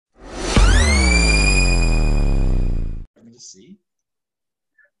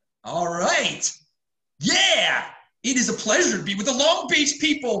All right. Yeah. It is a pleasure to be with the Long Beach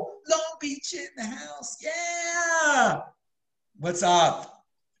people. Long Beach in the house. Yeah. What's up?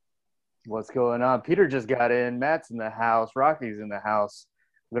 What's going on? Peter just got in. Matt's in the house. Rocky's in the house.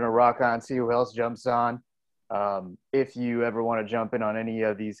 We're gonna rock on, see who else jumps on. If you ever want to jump in on any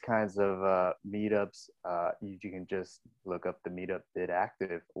of these kinds of meetups, you can just look up the meetup bit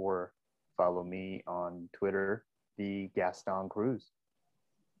active or follow me on Twitter, the Gaston Cruz.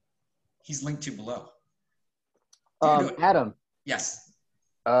 He's linked to below. Dude, Adam. yes.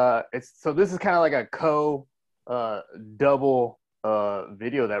 This is kind of like a double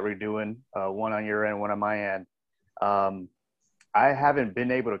video that we're doing, one on your end, one on my end. I haven't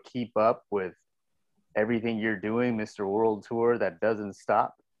been able to keep up with everything you're doing, Mr. World Tour, that doesn't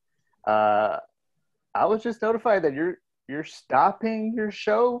stop. I was just notified that you're stopping your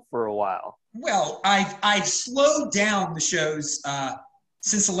show for a while. Well, I've slowed down the shows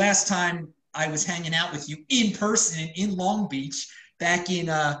since the last time I was hanging out with you in person in Long Beach back in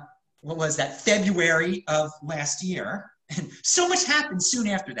what was that, February of last year. And so much happened soon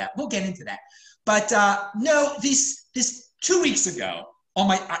after that. We'll get into that. But no, this 2 weeks ago on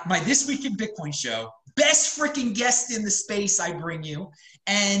my This Week in Bitcoin show, best freaking guest in the space I bring you.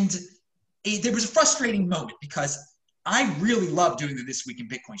 And there was a frustrating moment because I really love doing the This Week in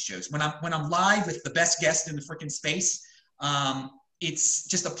Bitcoin shows. When I'm live with the best guest in the freaking space, it's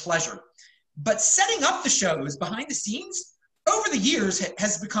just a pleasure. But setting up the shows behind the scenes over the years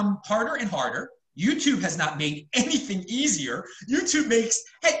has become harder and harder. YouTube has not made anything easier.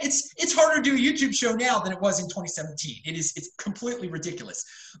 It's harder to do a YouTube show now than it was in 2017. It's completely ridiculous.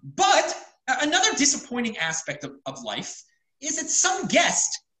 But another disappointing aspect of life is that some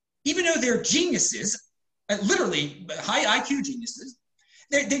guests, even though they're geniuses, literally high IQ geniuses,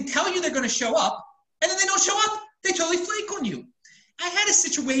 they tell you they're going to show up, and then they don't show up. They totally flake on you. I had a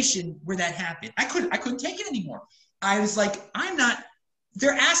situation where that happened. I couldn't take it anymore. I was like,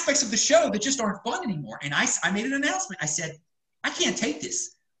 there are aspects of the show that just aren't fun anymore. And I made an announcement. I said, I can't take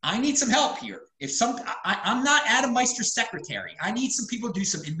this. I need some help here. I'm not Adam Meister's secretary. I need some people to do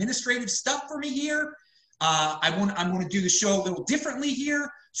some administrative stuff for me here. I want to do the show a little differently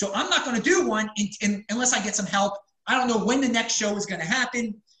here. So I'm not going to do one unless I get some help. I don't know when the next show is going to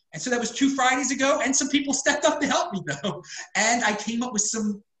happen. And so that was 2 Fridays ago, and some people stepped up to help me, though. And I came up with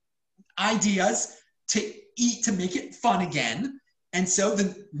some ideas to make it fun again. And so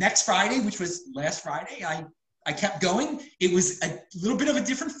the next Friday, which was last Friday, I kept going. It was a little bit of a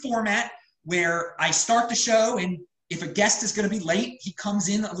different format where I start the show, and if a guest is going to be late, he comes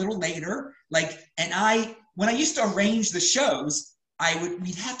in a little later. When I used to arrange the shows,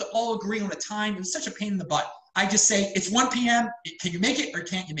 we'd have to all agree on a time. It was such a pain in the butt. I just say, it's 1 p.m. Can you make it or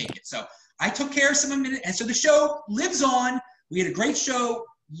can't you make it? So I took care of some a minute. And so the show lives on. We had a great show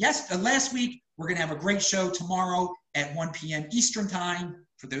last week. We're going to have a great show tomorrow at 1 p.m. Eastern time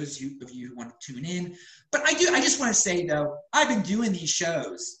for those of you who want to tune in. But I just want to say, though, I've been doing these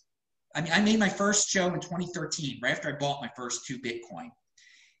shows. I mean, I made my first show in 2013, right after I bought my first 2 Bitcoin.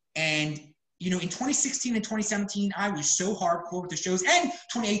 And in 2016 and 2017, I was so hardcore with the shows, and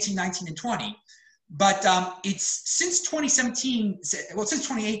 2018, 19, and 20. But it's since 2017, well, since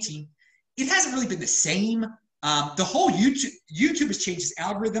 2018, it hasn't really been the same. The whole YouTube has changed its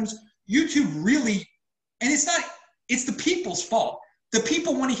algorithms. YouTube really, and it's the people's fault. The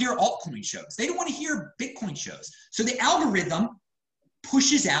people want to hear altcoin shows. They don't want to hear Bitcoin shows. So the algorithm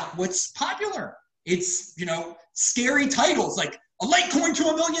pushes out what's popular. It's, scary titles like a Litecoin to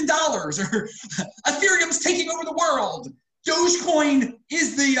 $1 million or Ethereum's taking over the world. Dogecoin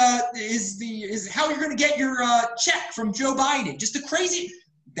is how you're going to get your check from Joe Biden. Just the crazy.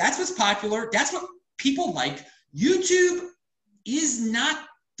 That's what's popular. That's what people like. YouTube is not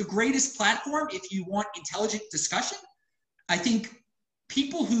the greatest platform if you want intelligent discussion. I think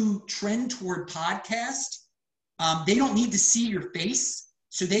people who trend toward podcast, they don't need to see your face.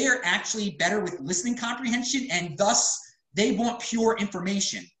 So they are actually better with listening comprehension, and thus they want pure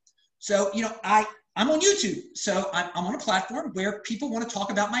information. So, I'm on YouTube. So I'm on a platform where people want to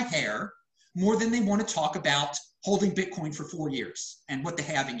talk about my hair more than they want to talk about holding Bitcoin for 4 years and what the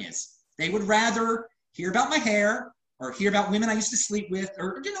halving is. They would rather hear about my hair or hear about women I used to sleep with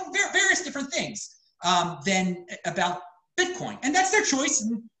or, various different things than about Bitcoin. And that's their choice.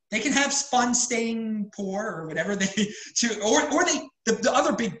 And they can have fun staying poor or whatever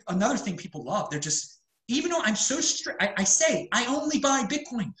another thing people love. They're just, even though I'm so strict, I say, I only buy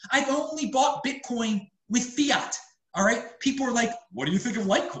Bitcoin. I've only bought Bitcoin with fiat. All right. People are like, what do you think of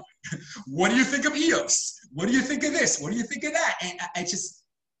Litecoin? What do you think of EOS? What do you think of this? What do you think of that? And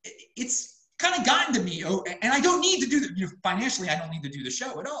it's kind of gotten to me. Oh, and I don't need to do financially. I don't need to do the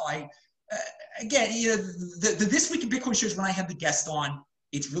show at all. Again, the This Week in Bitcoin shows when I have the guest on,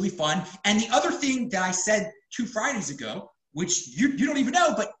 it's really fun. And the other thing that I said 2 Fridays ago, which you don't even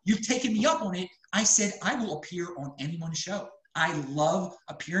know, but you've taken me up on it. I said I will appear on anyone's show. I love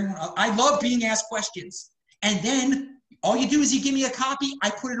appearing on. I love being asked questions. And then all you do is you give me a copy. I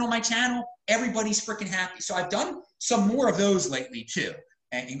put it on my channel. Everybody's freaking happy. So I've done some more of those lately too,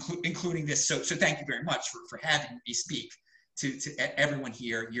 including this. So thank you very much for having me speak to everyone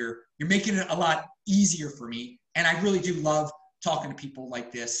here. You're making it a lot easier for me, and I really do love talking to people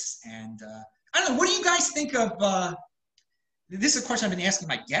like this. And I don't know, what do you guys think of? This is a question I've been asking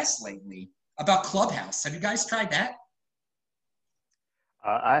my guests lately about Clubhouse. Have you guys tried that?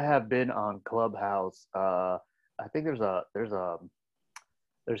 I have been on Clubhouse. I think there's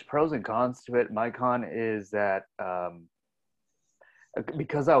pros and cons to it. My con is that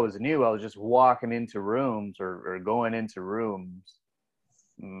because I was new, I was just walking into rooms or going into rooms,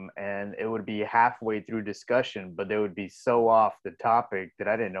 and it would be halfway through discussion, but they would be so off the topic that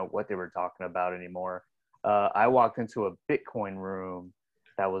I didn't know what they were talking about anymore. I walked into a Bitcoin room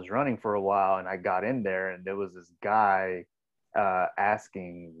that was running for a while, and I got in there, and there was this guy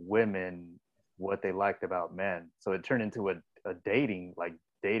asking women what they liked about men. So it turned into a dating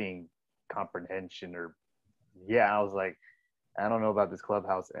comprehension, or I was like, I don't know about this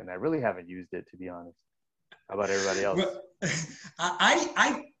Clubhouse, and I really haven't used it, to be honest. How about everybody else? Well,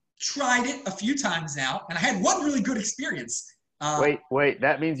 I tried it a few times now, and I had one really good experience. Wait,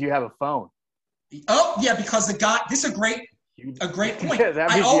 that means you have a phone. Oh yeah, because this is a great point. That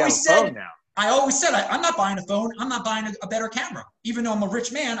means you have a phone now. I always said, I'm not buying a phone. I'm not buying a better camera. Even though I'm a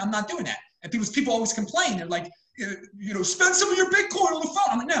rich man, I'm not doing that. And people always complain. They're like, spend some of your Bitcoin on the phone.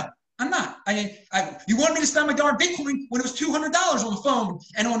 I'm like, no, I'm not. You wanted me to spend my darn Bitcoin when it was $200 on the phone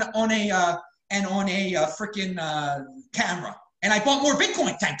and on a freaking camera. And I bought more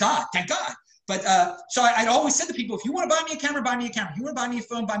Bitcoin. Thank God. But so I'd always said to people, if you want to buy me a camera, buy me a camera. If you want to buy me a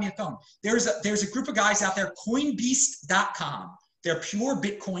phone, buy me a phone. There's a group of guys out there, Coinbeast.com. They're pure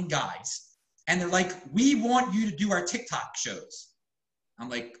Bitcoin guys. And they're like, we want you to do our TikTok shows. I'm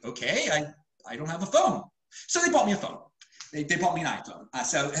like, okay, I don't have a phone. So they bought me a phone. They bought me an iPhone.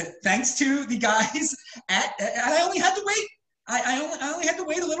 So thanks to the guys I only had to wait. I only had to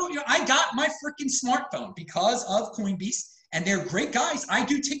wait a little. I got my freaking smartphone because of Coinbeast, and they're great guys. I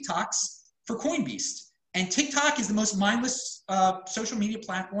do TikToks for Coinbeast, and TikTok is the most mindless social media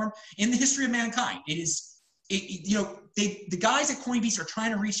platform in the history of mankind. The guys at Coinbeast are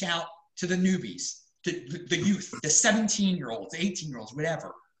trying to reach out to the newbies, to the youth, the 17-year-olds, 18-year-olds,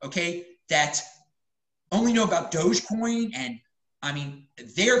 whatever, okay, that only know about Dogecoin, and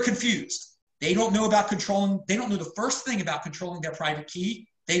they're confused. They don't know about they don't know the first thing about controlling their private key.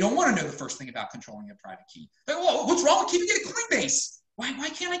 They don't want to know the first thing about controlling their private key. Like, well, what's wrong with keeping it at Coinbase? Why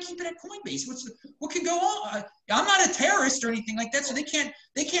can't I keep it at Coinbase? What can go on? I'm not a terrorist or anything like that, so they can't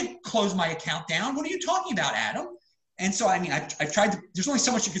close my account down. What are you talking about, Adam? And so, I've tried to, there's only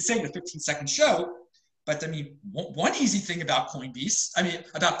so much you can say in a 15-second show, but one easy thing about Coinbase,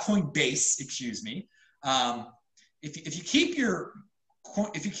 excuse me, if you keep your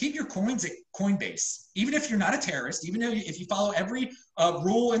coins at Coinbase, even if you're not a terrorist, even if you follow every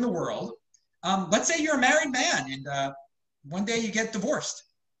rule in the world, let's say you're a married man and one day you get divorced,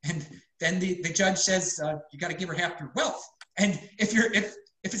 and then the judge says you got to give her half your wealth, and if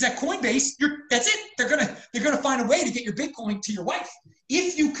it's at Coinbase, that's it. They're gonna find a way to get your Bitcoin to your wife.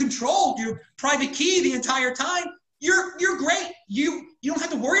 If you control your private key the entire time, you're great. You don't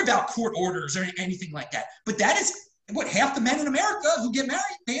have to worry about court orders or anything like that. But that is what half the men in America who get married,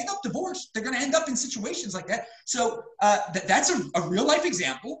 they end up divorced. They're going to end up in situations like that. So that's a real life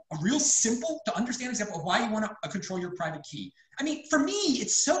example, a real simple to understand example of why you want to control your private key. For me,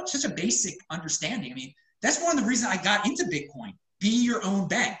 it's such a basic understanding. That's one of the reasons I got into Bitcoin. Be your own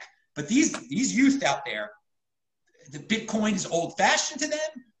bank. But these youth out there, the Bitcoin is old fashioned to them.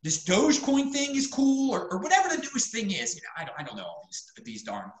 This Dogecoin thing is cool, or whatever the newest thing is. I don't know all these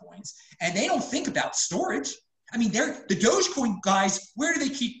darn coins, and they don't think about storage. They're the Dogecoin guys. Where do they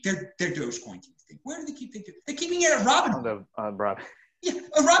keep their Dogecoin? Where do they keep it? They're keeping it at Robinhood. Robinhood. Yeah,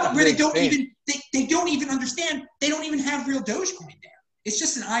 Robinhood, where they don't even understand. They don't even have real Dogecoin there. It's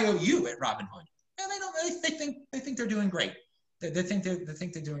just an IOU at Robinhood. And they think they're doing great. They think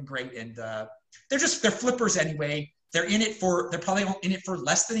they're doing great, and they're flippers anyway. They're probably in it for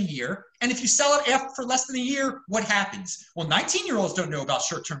less than a year. And if you sell it for less than a year, what happens? Well, 19-year-olds don't know about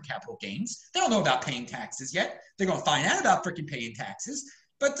short-term capital gains. They don't know about paying taxes yet. They're going to find out about freaking paying taxes.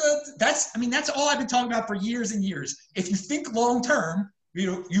 But that's all I've been talking about for years and years. If you think long-term,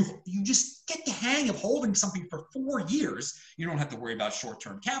 You just get the hang of holding something for 4 years. You don't have to worry about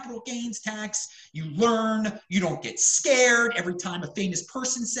short-term capital gains tax. You learn. You don't get scared every time a famous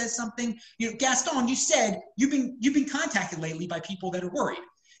person says something. Gaston, you said you've been contacted lately by people that are worried.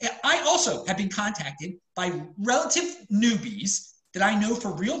 I also have been contacted by relative newbies that I know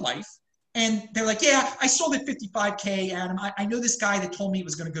for real life. And they're like, yeah, I sold at 55K, Adam. I know this guy that told me it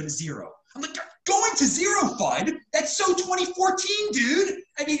was going to go to zero. I'm like, going to zero, Fudd? That's so 2014, dude.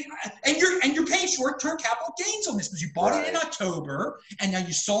 I mean, and you're paying short-term capital gains on this because you bought it in October and now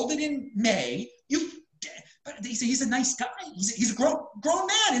you sold it in May. But he's a nice guy. He's a grown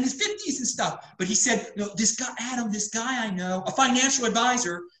man in his 50s and stuff. But he said, this guy, Adam, this guy I know, a financial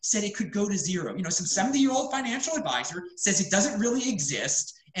advisor, said it could go to zero. Some 70-year-old financial advisor says it doesn't really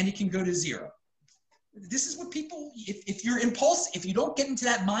exist and it can go to zero. This is what people, if you're impulsive, if you don't get into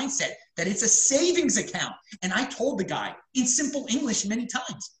that mindset that it's a savings account, and I told the guy in simple English many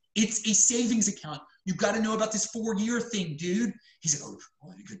times, it's a savings account. You've got to know about this 4-year thing, dude. He's like,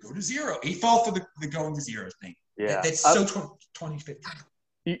 well, you could go to zero. He fell for the going to zero thing. Yeah. That's so 2015.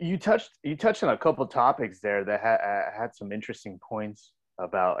 You touched on a couple of topics there that had some interesting points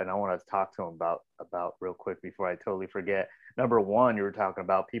about, and I want to talk to him about real quick before I totally forget. Number one, you were talking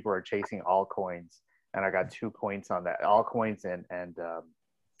about people are chasing altcoins, and I got 2 points on that: altcoins and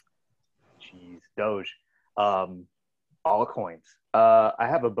Doge. Altcoins. I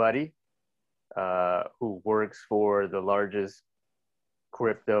have a buddy who works for the largest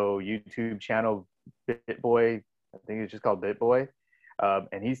crypto YouTube channel, BitBoy. I think it's just called BitBoy,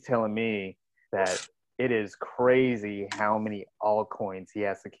 and he's telling me that it is crazy how many altcoins he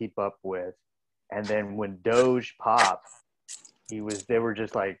has to keep up with. And then when Doge popped, they were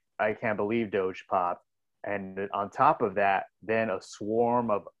just like, I can't believe Doge popped. And on top of that, then a swarm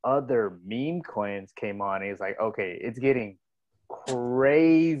of other meme coins came on. And he's like, okay, it's getting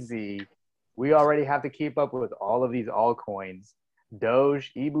crazy. We already have to keep up with all of these altcoins.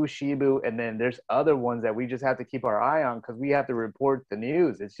 Doge, Ibu, Shibu, and then there's other ones that we just have to keep our eye on because we have to report the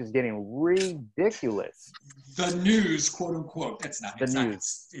news. It's just getting ridiculous. The news, quote unquote. That's not the it's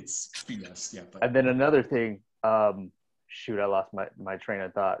news. Not, it's BS, yeah. But. And then another thing, shoot, I lost my train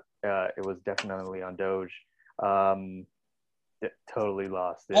of thought. It was definitely on Doge. Totally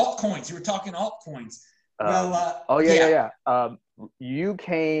lost it. Altcoins. You were talking altcoins. You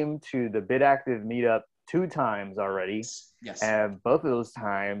came to the BitActive meetup 2 times already. Yes. And both of those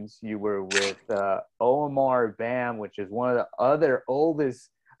times you were with Omar Bam, which is one of the other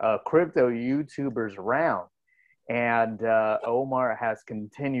oldest crypto YouTubers around. And Omar has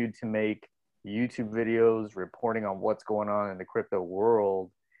continued to make YouTube videos reporting on what's going on in the crypto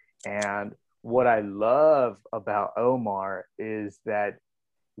world. And what I love about Omar is that,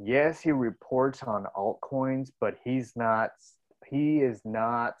 yes, he reports on altcoins, but he is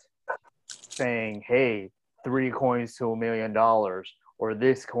not saying, hey, 3 coins to $1 million, or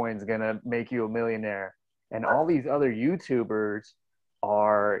this coin's gonna make you a millionaire. And all these other YouTubers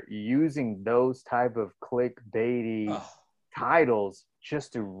are using those type of clickbaity titles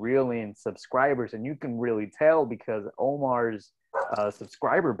just to reel in subscribers. And you can really tell because Omar's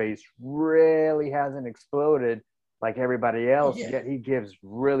subscriber base really hasn't exploded like everybody else, yet he gives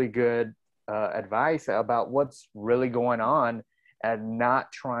really good advice about what's really going on and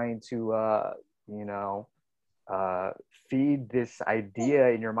not trying to, feed this idea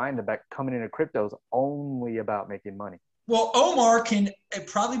in your mind about coming into crypto is only about making money. Well, Omar can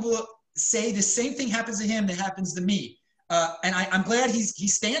probably will say the same thing happens to him that happens to me. And I'm glad he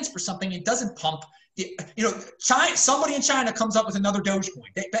stands for something and doesn't pump. China, somebody in China comes up with another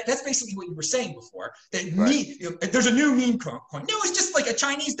Dogecoin. That's basically what you were saying before. There's a new meme coin. No, it's just like a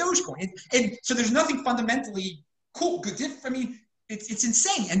Chinese Dogecoin. And so there's nothing fundamentally cool, good. I mean, it's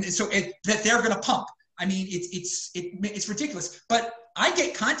insane. And so that they're going to pump. I mean, it's ridiculous. But I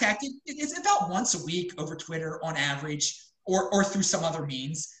get contacted. It's about once a week over Twitter on average, or through some other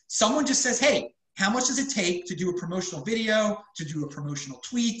means. Someone just says, hey, how much does it take to do a promotional video, to do a promotional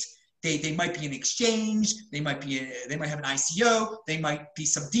tweet? They might be an exchange. They might have an ICO. They might be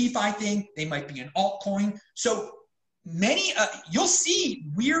some DeFi thing. They might be an altcoin. So many, you'll see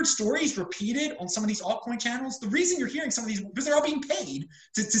weird stories repeated on some of these altcoin channels. The reason you're hearing some of these, because they're all being paid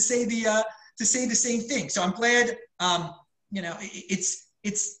to say the same thing. So I'm glad,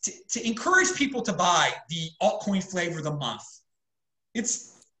 it's to encourage people to buy the altcoin flavor of the month.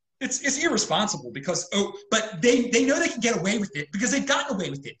 It's irresponsible but they know they can get away with it because they've gotten away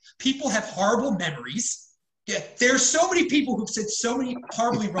with it. People have horrible memories. Yeah, there's so many people who've said so many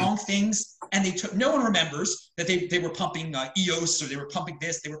horribly wrong things, and no one remembers that they were pumping EOS, or they were pumping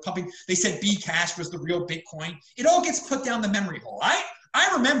this, they said Bcash was the real Bitcoin. It all gets put down the memory hole.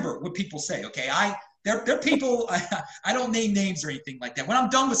 I remember what people say. Okay, they're people. I don't name names or anything like that. When I'm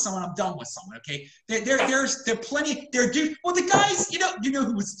done with someone, I'm done with someone. Okay, there's plenty. Well, the guys, you know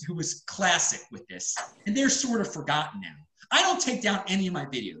who was classic with this, and they're sort of forgotten now. I don't take down any of my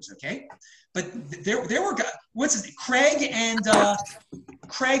videos. Okay, but there were guys. What's his name? Craig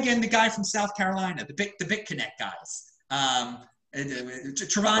and the guy from South Carolina, the BitConnect guys.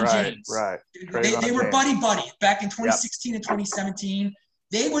 Teron James. Right. They were buddy back in 2016 and 2017.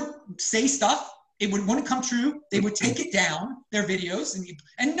 They would say stuff. It wouldn't come true. They would take it down, their videos,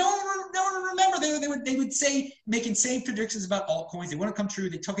 and no one would remember. They would say, make insane predictions about altcoins. They wouldn't come true.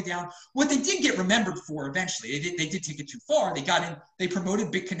 They took it down. What they did get remembered for eventually, they did take it too far. They got in. They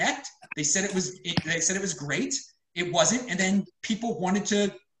promoted BitConnect. They said it was great. It wasn't, and then people wanted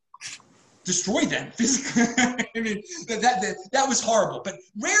to destroy them physically. I mean, that was horrible. But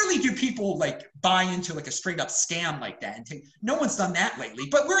rarely do people like buy into like a straight up scam like that. And no one's done that lately.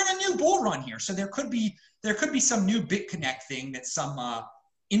 But we're in a new bull run here, so there could be some new BitConnect thing that some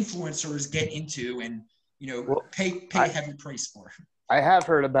influencers get into and pay a heavy price for. I have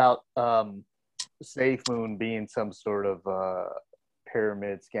heard about SafeMoon being some sort of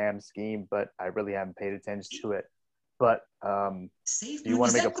pyramid scam scheme, but I really haven't paid attention to it. But do you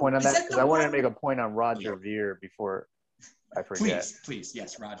want to make a point on that? Because I wanted to make a point on Roger Ver before I forget. Please,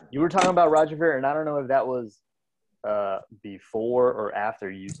 yes, Roger. You were talking about Roger Ver, and I don't know if that was before or after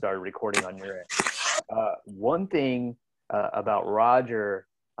you started recording on your end. One thing about Roger,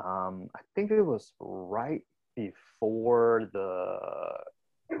 I think it was right before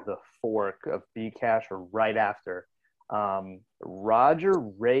the fork of Bcash or right after. Roger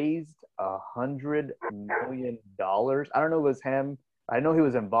raised $100 million. I don't know if it was him. I know he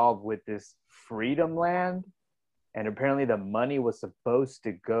was involved with this Freedom Land, and apparently the money was supposed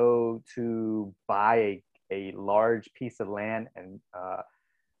to go to buy a large piece of land and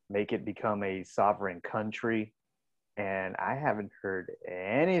make it become a sovereign country. And I haven't heard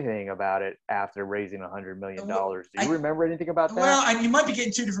anything about it after raising $100 million. Do you remember anything about that? Well, you might be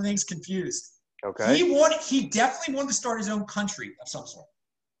getting two different things confused. Okay. He definitely wanted to start his own country of some sort.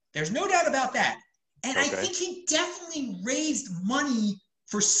 There's no doubt about that. And I think he definitely raised money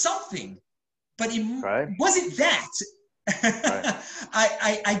for something, but it wasn't that. Right.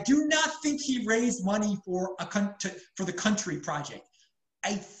 I do not think he raised money for the country project.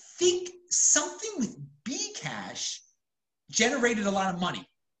 I think something with Bcash generated a lot of money.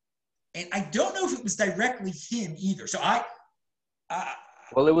 And I don't know if it was directly him either. So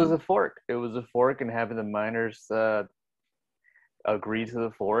well, it was a fork. It was a fork, and having the miners agree to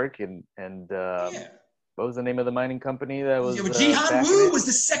the fork, and what was the name of the mining company that was? Jihan Wu was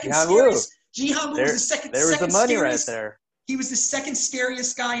the second scariest. Jihan Wu was the second. There was the money right there. He was the second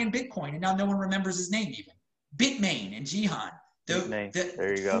scariest guy in Bitcoin, and now no one remembers his name even. Bitmain and Jihan.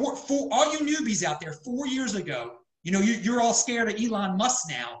 There you go. For all you newbies out there, 4 years ago, you're all scared of Elon Musk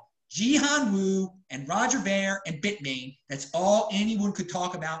now. Jihan Wu and Roger Ver and Bitmain, that's all anyone could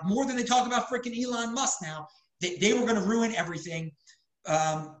talk about, more than they talk about freaking Elon Musk now. They were going to ruin everything.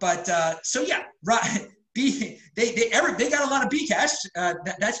 So yeah, right. They got a lot of Bcash.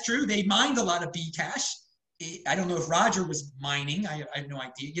 That's true. They mined a lot of Bcash. I don't know if Roger was mining. I have no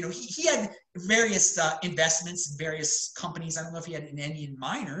idea. He had various investments in various companies. I don't know if he had any in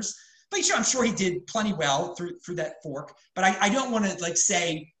miners, but I'm sure he did plenty well through that fork. But I don't want to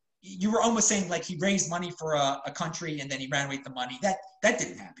say. You were almost saying like he raised money for a country and then he ran away with the money. That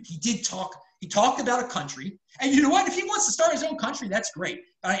didn't happen. He did talk. He talked about a country, and you know what? If he wants to start his own country, that's great.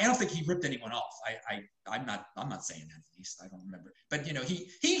 But I don't think he ripped anyone off. I'm not saying that, at least. I don't remember. But he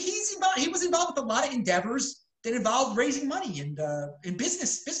was involved with a lot of endeavors that involved raising money and in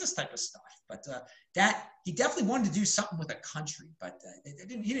business type of stuff. But that he definitely wanted to do something with a country, but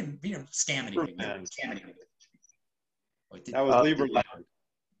he didn't scam anything. That was Lieberland.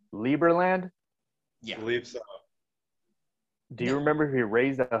 Lieberland? Yeah. I believe so. Do you remember if he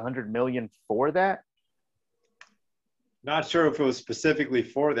raised $100 million for that? Not sure if it was specifically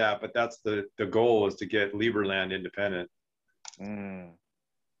for that, but that's the goal, is to get Lieberland independent. Well,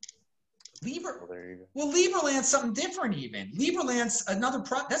 there you go. Well, Lieberland's something different even. Lieberland's another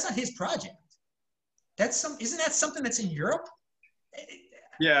that's not his project. Isn't that something that's in Europe?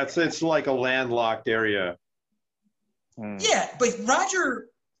 Yeah, it's like a landlocked area. Yeah, but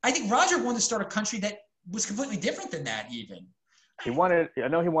I think Roger wanted to start a country that was completely different than that even. I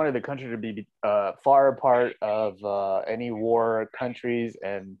know he wanted the country to be far apart of any war countries,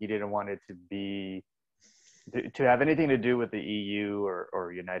 and he didn't want it to have anything to do with the EU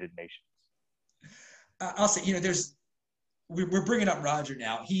or United Nations. I'll say, we're bringing up Roger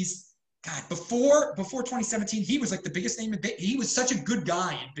now. He's God, before 2017, he was like the biggest name in Bitcoin. He was such a good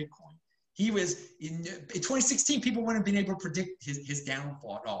guy in Bitcoin. He was in 2016, people wouldn't have been able to predict his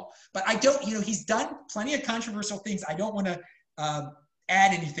downfall at all. But I don't, he's done plenty of controversial things. I don't want to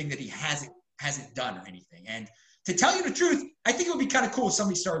add anything that he hasn't done or anything. And to tell you the truth, I think it would be kind of cool if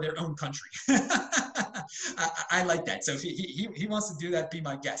somebody started their own country. I like that. So if he wants to do that, be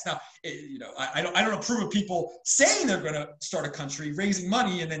my guest. Now, I don't approve of people saying they're going to start a country, raising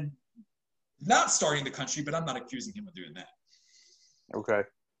money, and then not starting the country, but I'm not accusing him of doing that. Okay.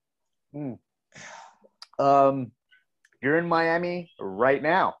 You're in Miami right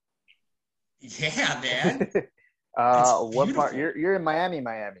now. Yeah, man. What part? You're in Miami,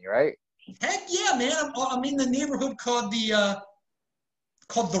 right? Heck yeah, man. I'm in the neighborhood called the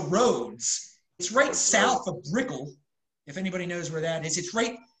Roads. It's right south of Brickell, if anybody knows where that is.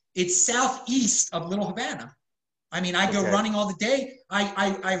 It's southeast of Little Havana. I mean, I go running all the day.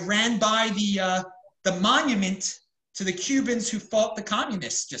 I ran by the monument to the Cubans who fought the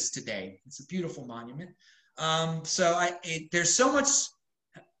communists just today. It's a beautiful monument. There's so much.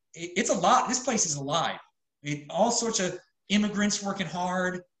 It's a lot. This place is alive. All sorts of immigrants working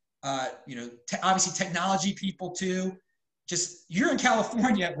hard. Obviously technology people too. Just you're in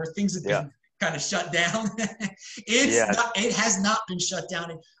California where things have been kind of shut down. It has not been shut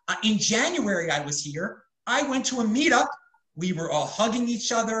down. In January, I was here. I went to a meetup. We were all hugging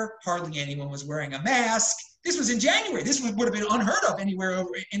each other. Hardly anyone was wearing a mask. This was in January. This would have been unheard of anywhere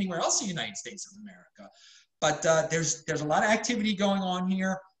else in the United States of America. But there's a lot of activity going on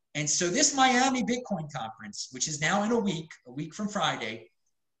here. And so this Miami Bitcoin conference, which is now in a week from Friday,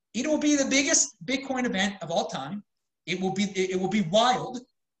 it will be the biggest Bitcoin event of all time. It will be wild.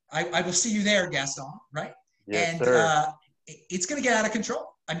 I will see you there, Gaston, right? Yes, and sir. It's going to get out of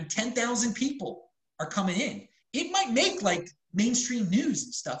control. I mean, 10,000 people are coming in. It might make like mainstream news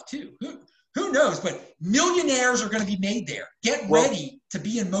and stuff too. Who knows? But millionaires are going to be made there. Get ready to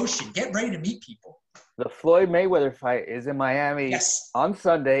be in motion. Get ready to meet people. The Floyd Mayweather fight is in Miami on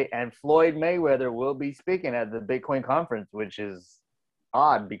Sunday, and Floyd Mayweather will be speaking at the Bitcoin conference, which is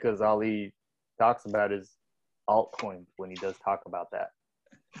odd because all he talks about is altcoins when he does talk about that.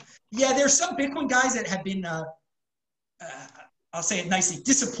 Yeah, there's some Bitcoin guys that have been, I'll say it nicely,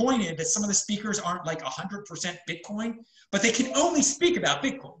 disappointed that some of the speakers aren't like 100% Bitcoin, but they can only speak about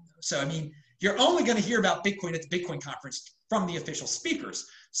Bitcoin. So, I mean, you're only going to hear about Bitcoin at the Bitcoin conference from the official speakers.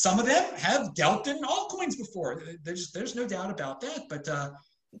 Some of them have dealt in altcoins before. There's no doubt about that. But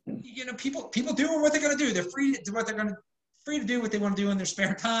people doing what they're going to do. They're free to do what they want to do in their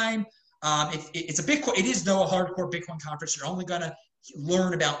spare time. It's a Bitcoin. It is no hardcore Bitcoin conference. You're only going to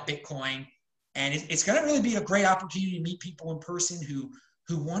learn about Bitcoin, and it's going to really be a great opportunity to meet people in person who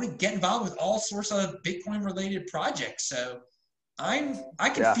want to get involved with all sorts of Bitcoin related projects. So I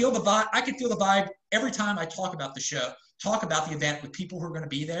can feel the vibe. I can feel the vibe every time I talk about the event with people who are going to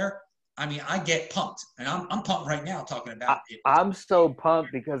be there. I mean, I get pumped, and I'm pumped right now talking about it. I'm so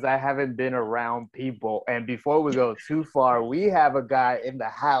pumped because I haven't been around people. And before we go too far, we have a guy in the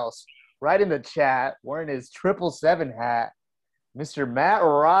house, right in the chat, wearing his 777 hat, Mr. Matt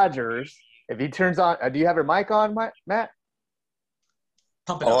Rogers. If he turns on, do you have your mic on, Matt?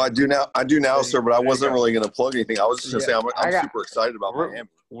 I do now, sir. But I wasn't really going to plug anything. I was just going to say I'm super excited about Miami.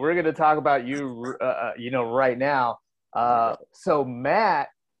 We're going to talk about you, right now. So Matt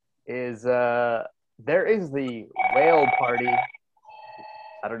is there is the whale party.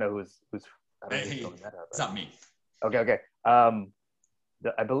 I don't know who's It's not me. Okay.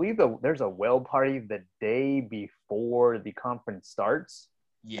 I believe there's a whale party the day before the conference starts.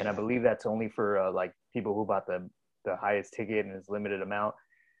 Yeah. And I believe that's only for like people who bought the highest ticket and is limited amount.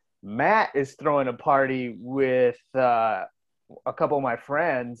 Matt is throwing a party with a couple of my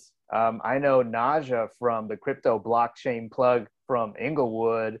friends. I know Naja from the Crypto Blockchain Plug from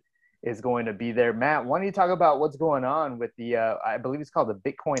Inglewood is going to be there. Matt, why don't you talk about what's going on with the, I believe it's called the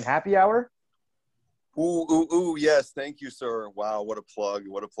Bitcoin Happy Hour? Ooh, yes. Thank you, sir. Wow, what a plug.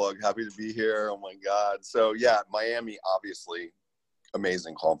 Happy to be here. Oh, my God. So, yeah, Miami, obviously,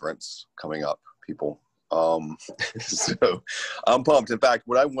 amazing conference coming up, people. So I'm pumped. In fact,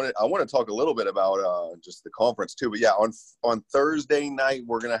 I want to talk a little bit about just the conference, too. But, yeah, on Thursday night,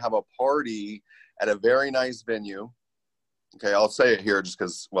 we're going to have a party at a very nice venue. Okay, I'll say it here just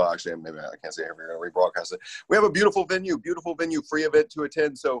because, well, actually, maybe I can't say it if you're going to rebroadcast it. We have a beautiful venue, free event to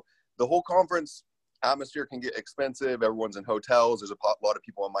attend. So the whole conference atmosphere can get expensive. Everyone's in hotels. There's a lot of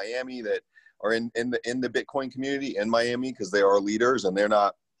people in Miami that are in the Bitcoin community in Miami because they are leaders and they're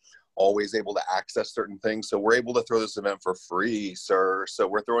not always able to access certain things. So we're able to throw this event for free, sir. So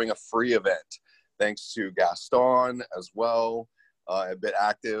we're throwing a free event thanks to Gaston as well. a bit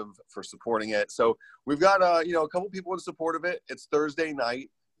active for supporting it. So we've got, a couple people in support of it. It's Thursday night.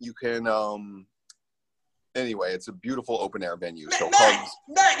 You can, anyway, it's a beautiful open air venue. So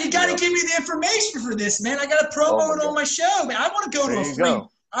Matt, you got to give me the information for this, man. I got to promo it on my show, man. I want to go to a free,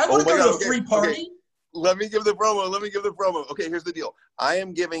 I want to go to a free party. Okay. Let me give the promo. Okay, here's the deal.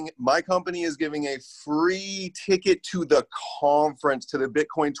 My company is giving a free ticket to the conference, to the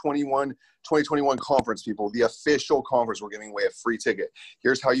Bitcoin 2021 conference, people, the official conference. We're giving away a free ticket.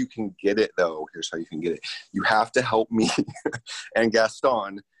 Here's how you can get it, though. You have to help me and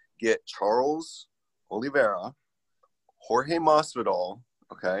Gaston get Charles Oliveira, Jorge Masvidal,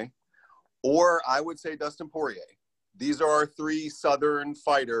 okay? Or I would say Dustin Poirier. These are our 3 Southern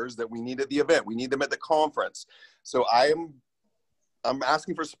fighters that we need at the event. We need them at the conference. So I'm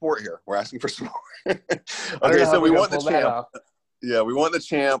asking for support here. We're asking for support. Okay, so we want the champ. Yeah, we want the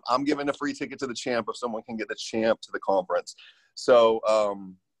champ. I'm giving a free ticket to the champ if someone can get the champ to the conference. So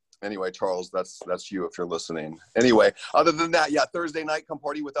anyway, Charles, that's you if you're listening. Anyway, other than that, yeah, Thursday night, come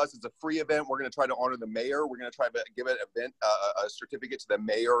party with us. It's a free event. We're going to try to honor the mayor. We're going to try to give an event, a certificate to the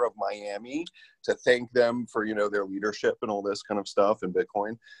mayor of Miami to thank them for, their leadership and all this kind of stuff in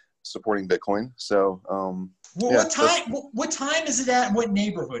Bitcoin, supporting Bitcoin. So, what time is it at and what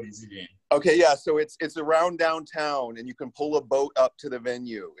neighborhood is it in? Okay, yeah, so it's around downtown, and you can pull a boat up to the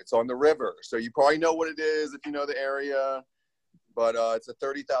venue. It's on the river, so you probably know what it is if you know the area. But it's a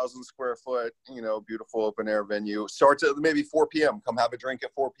 30,000 square foot, beautiful open air venue. Starts at maybe 4 p.m. Come have a drink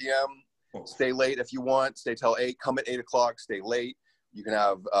at 4 p.m. Stay late if you want. Stay till 8. Come at 8 o'clock. Stay late. You can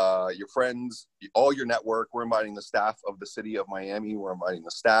have your friends, all your network. We're inviting the staff of the city of Miami. We're inviting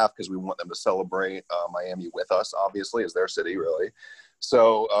the staff because we want them to celebrate Miami with us, obviously, as their city, really.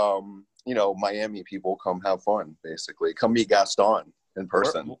 So, Miami people, come have fun, basically. Come meet Gaston in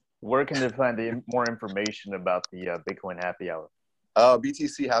person. Where can they find more information about the Bitcoin Happy Hour?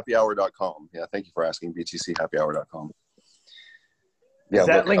 BTCHappyHour.com. Yeah, thank you for asking. BTCHappyHour.com. Yeah, is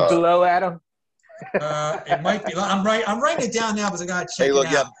that link below, Adam? It might be. I'm writing it down now because I got to check it out.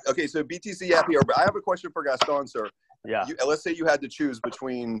 Yeah. Okay, so BTC Happy Hour. But I have a question for Gaston, sir. Yeah. Let's say you had to choose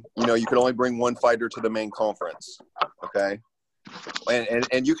between, you could only bring one fighter to the main conference. Okay.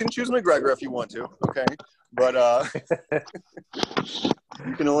 And you can choose McGregor if you want to. Okay. But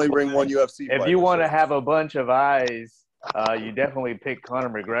you can only bring one UFC fighter. If you want to have a bunch of eyes, you definitely pick Conor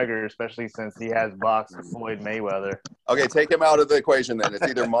McGregor, especially since he has boxed Floyd Mayweather. Okay, take him out of the equation then. It's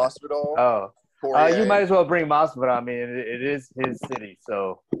either Masvidal. You might as well bring Masvidal. I mean, it is his city,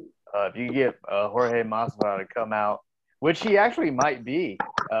 so if you get Jorge Masvidal to come out, which he actually might be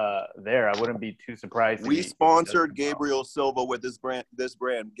there, I wouldn't be too surprised. We sponsored Gabriel Silva with this brand.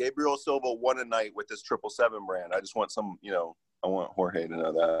 Gabriel Silva won a night with this 777 brand. I just want I want Jorge to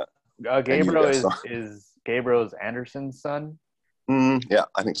know that. Gabriel is Gabriel's Anderson's son? Yeah,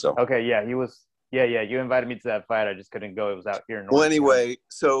 I think so. Okay, yeah, he was. Yeah, you invited me to that fight. I just couldn't go. It was out here in North. Well, anyway,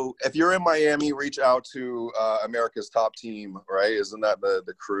 so if you're in Miami, reach out to America's Top Team, right? Isn't that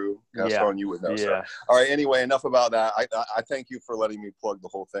the crew? Gaston, you would know. Yeah. So. All right, anyway, enough about that. I thank you for letting me plug the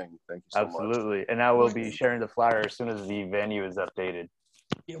whole thing. Thank you so much. Absolutely. And I will be sharing the flyer as soon as the venue is updated.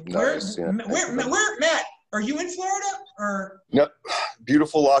 Where, Matt? Are you in Florida or? Yep.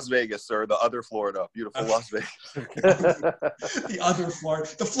 Beautiful Las Vegas, sir. The other Florida. Beautiful Las Vegas. The other Florida.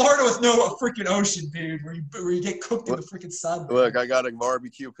 The Florida with no freaking ocean, dude, where you get cooked in the freaking sun. Look, I got a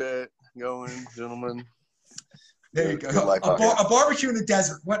barbecue pit going, gentlemen. There you go. A barbecue in the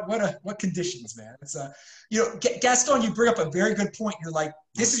desert. What conditions, man? It's Gaston, you bring up a very good point. You're like,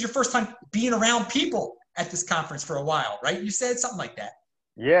 this is your first time being around people at this conference for a while, right? You said something like that.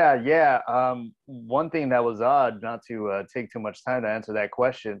 Yeah. One thing that was odd, not to take too much time to answer that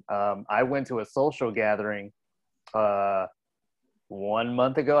question. I went to a social gathering 1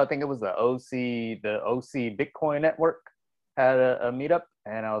 month ago. I think it was the OC Bitcoin Network had a meetup,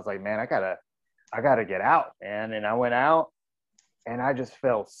 and I was like, man, I gotta get out, man. And I went out, and I just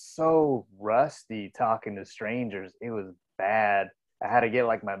felt so rusty talking to strangers. It was bad. I had to get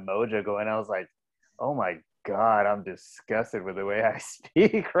like my mojo going. I was like, oh my God, I'm disgusted with the way I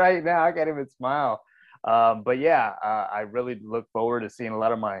speak right now. I can't even smile. But yeah, I really look forward to seeing a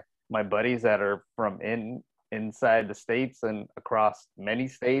lot of my buddies that are from inside the States and across many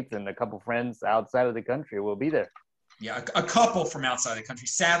states, and a couple friends outside of the country will be there. Yeah, a couple from outside the country.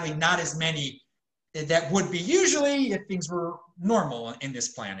 Sadly, not as many that would be usually if things were normal in this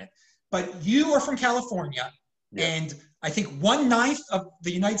planet. But you are from California, and I think 1/9 of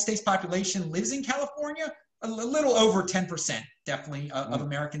the United States population lives in California. A little over 10%, definitely, of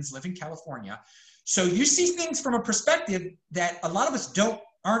Americans live in California. So you see things from a perspective that a lot of us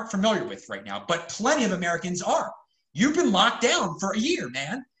aren't familiar with right now, but plenty of Americans are. You've been locked down for a year,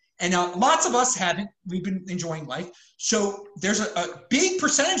 man. And lots of us haven't. We've been enjoying life. So there's a big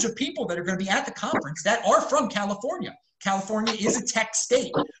percentage of people that are going to be at the conference that are from California. California is a tech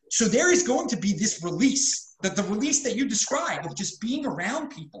state. So there is going to be this release, the release that you described of just being around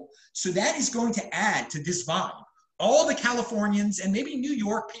people. So that is going to add to this vibe. All the Californians and maybe New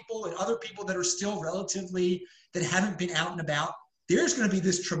York people and other people that are still relatively, that haven't been out and about, there's going to be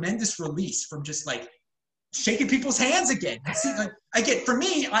this tremendous release from just like shaking people's hands again. See, like, again, for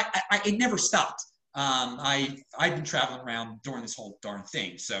me, it never stopped. I've been traveling around during this whole darn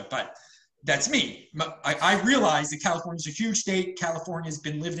thing. So, but that's me. I realize that California is a huge state. California has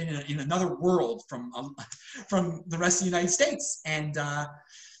been lived in another world from the rest of the United States. And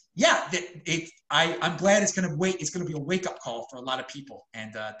yeah, I'm glad it's going to be a wake up call for a lot of people.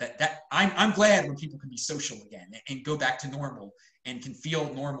 And I'm glad when people can be social again and go back to normal and can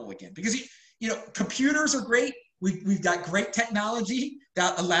feel normal again, because computers are great. We've got great technology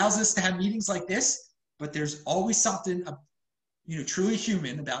that allows us to have meetings like this, but there's always something, truly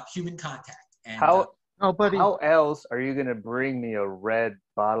human about human contact. And how else are you going to bring me a red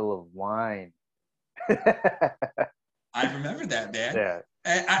bottle of wine? I remember that, man. Yeah.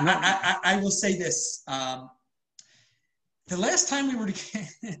 I will say this. The last time we were together,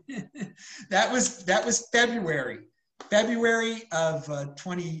 that was February of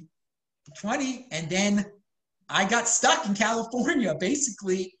 2020, and then I got stuck in California.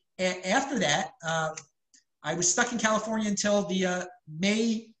 Basically, after that, I was stuck in California until the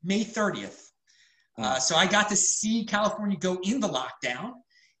May 30th. So I got to see California go in the lockdown,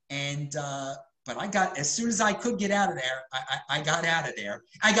 and but as soon as I could get out of there, I got out of there.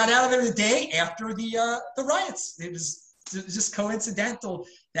 I got out of there the day after the riots. It was just coincidental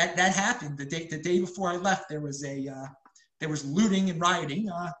that happened. The day before I left, there was looting and rioting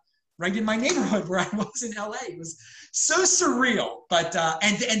right in my neighborhood where I was in LA. It was so surreal. But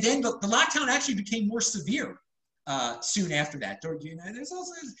and then the lockdown actually became more severe soon after that. There's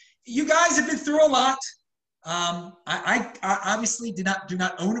also, you guys have been through a lot. I obviously do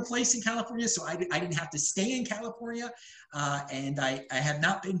not own a place in California, so I didn't have to stay in California, and I have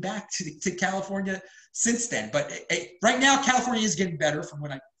not been back to California since then. But right now, California is getting better from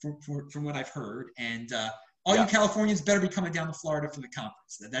what I've heard, and all you Californians better be coming down to Florida for the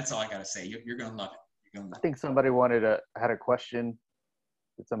conference. That's all I gotta say. You're gonna love it. I think somebody had a question.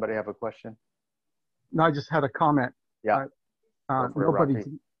 Did somebody have a question? No, I just had a comment. Yeah.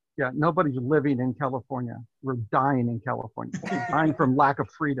 Nobody's living in California. We're dying in California. Dying from lack of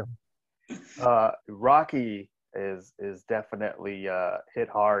freedom. Rocky is definitely hit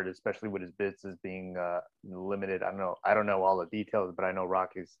hard, especially with his business being limited. I don't know all the details, but I know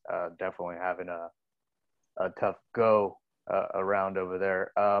Rocky's definitely having a tough go around over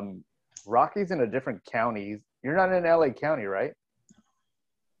there. Rocky's in a different county. You're not in LA County, right?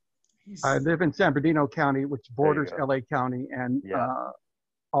 I live in San Bernardino County, which borders LA County, and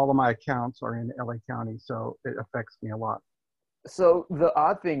all of my accounts are in LA County, so it affects me a lot. So the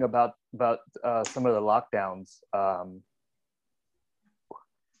odd thing about some of the lockdowns,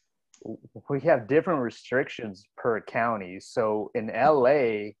 we have different restrictions per county. So in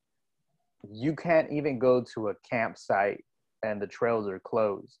LA, you can't even go to a campsite and the trails are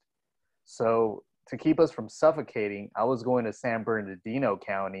closed. So to keep us from suffocating, I was going to San Bernardino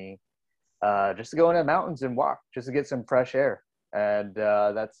County just to go in the mountains and walk, just to get some fresh air. And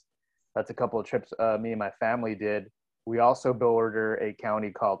that's a couple of trips me and my family did. We also border a county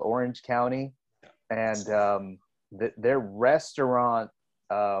called Orange County, and their restaurant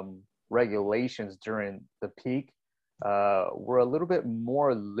regulations during the peak were a little bit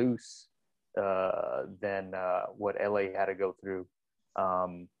more loose than what LA had to go through.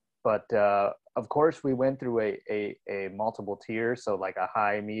 But of course, we went through a multiple tier, so like a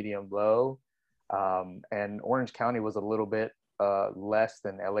high, medium, low, and Orange County was a little bit less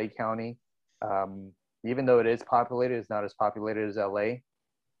than LA County. Even though it is populated, it's not as populated as LA.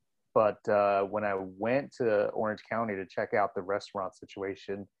 But when I went to Orange County to check out the restaurant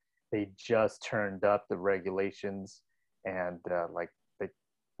situation, they just turned up the regulations, and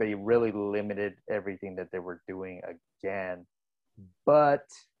they really limited everything that they were doing again. But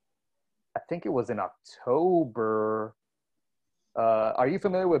I think it was in October. Are you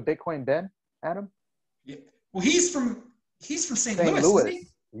familiar with Bitcoin Ben, Adam? Yeah. Well, he's from St. Louis. Isn't he?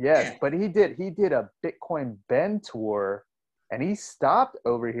 Yes, yeah. But he did a Bitcoin Ben tour, and he stopped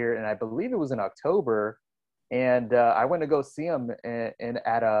over here, and I believe it was in October. And I went to go see him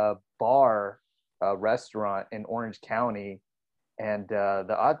at a bar, a restaurant in Orange County. And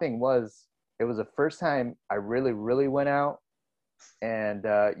the odd thing was, it was the first time I really, really went out and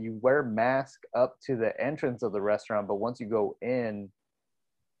you wear mask up to the entrance of the restaurant, but once you go in,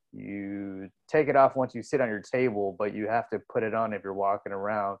 you take it off once you sit on your table, but you have to put it on if you're walking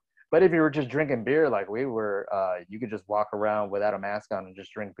around. But if you were just drinking beer like we were, you could just walk around without a mask on and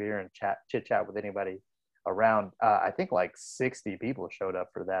just drink beer and chit chat with anybody around. I think like 60 people showed up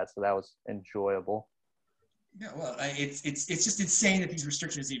for that, so that was enjoyable. Yeah, well, it's just insane that these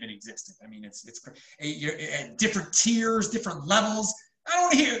restrictions even existed. I mean, it's you're at different tiers, different levels. I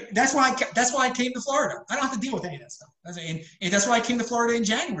don't hear. That's why I came to Florida. I don't have to deal with any of that stuff. And that's why I came to Florida in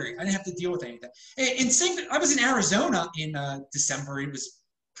January. I didn't have to deal with anything. I was in Arizona in December. It was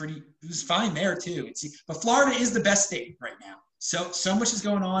fine there too. But Florida is the best state right now. So much is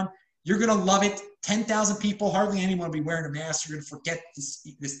going on. You're gonna love it. 10,000 people. Hardly anyone will be wearing a mask. You're gonna forget this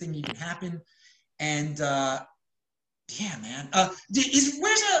thing even happened. And yeah, man. I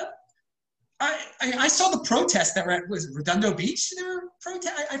saw the protest that was Redondo Beach. There were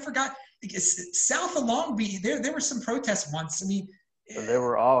protests. I forgot. South of Long Beach, there were some protests once. I mean, there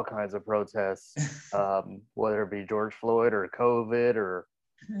were all kinds of protests, whether it be George Floyd or COVID or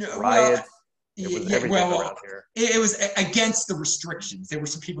riots. Around here. It was against the restrictions. There were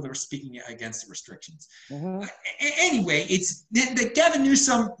some people that were speaking against the restrictions. Mm-hmm. Anyway, the Gavin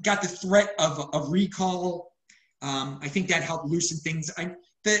Newsom got the threat of a recall. I think that helped loosen things.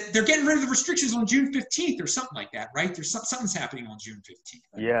 They're getting rid of the restrictions on June 15th or something like that, right? There's something's happening on June 15th.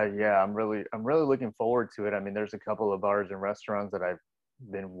 Right? Yeah. I'm really looking forward to it. I mean, there's a couple of bars and restaurants that I've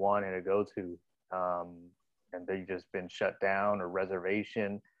been wanting to go to, and they've just been shut down or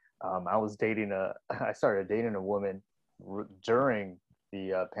reservation. I started dating a woman during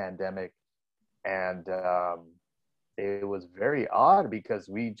the pandemic, and it was very odd because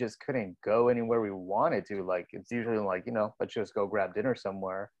we just couldn't go anywhere we wanted to. Like, it's usually like, let's just go grab dinner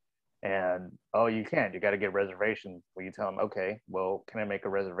somewhere. And, oh, you can't. You got to get reservations. Well, you tell them, okay, well, can I make a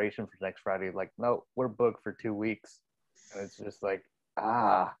reservation for next Friday? Like, no, we're booked for 2 weeks. And it's just like,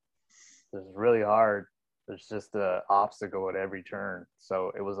 this is really hard. There's just an obstacle at every turn.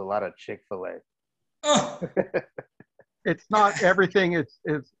 So it was a lot of Chick-fil-A. Oh. It's not everything. Is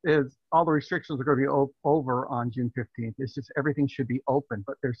all the restrictions are going to be over on June 15th. It's just everything should be open,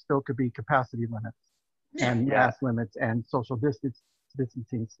 but there still could be capacity limits and mask limits and social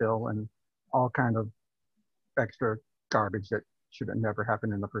distancing still, and all kind of extra garbage that should have never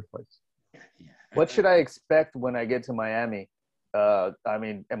happened in the first place. What should I expect when I get to Miami? I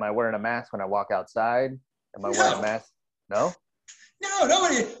mean, am I wearing a mask when I walk outside? Am I wearing a mask? No? No,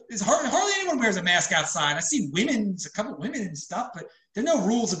 nobody. Hardly anyone wears a mask outside. I see a couple of women and stuff, but there are no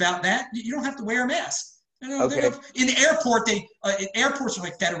rules about that. You don't have to wear a mask. Okay. In the airport, airports are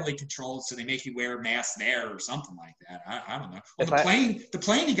like federally controlled, so they make you wear a mask there or something like that. I don't know. On the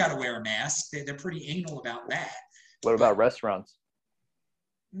plane, you got to wear a mask. They're pretty anal about that. What about restaurants?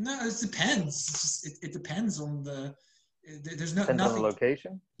 No, it depends. It depends on the. There's nothing. On the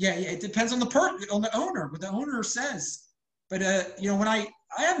location. Yeah. It depends on the owner. What the owner says. But when I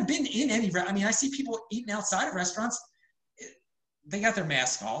haven't been in any. I mean, I see people eating outside of restaurants. They got their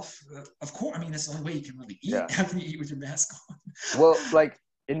mask off. Of course, I mean that's the only way you can really eat after you eat with your mask on. Well, like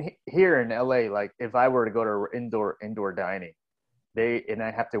here in LA, like if I were to go to indoor dining, and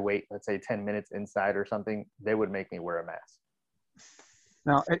I have to wait, let's say 10 minutes inside or something, they would make me wear a mask.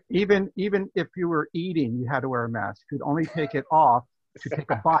 Now, even if you were eating, you had to wear a mask. You could only take it off to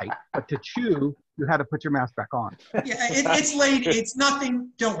take a bite, but to chew, you had to put your mask back on. Yeah, it's late. It's nothing.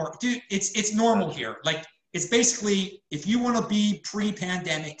 Don't worry, dude. It's normal here. Like it's basically if you want to be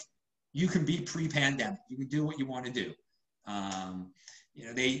pre-pandemic, you can be pre-pandemic. You can do what you want to do.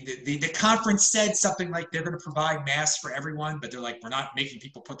 The conference said something like they're going to provide masks for everyone, but they're like we're not making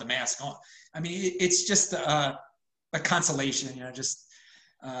people put the mask on. I mean, it's just a consolation.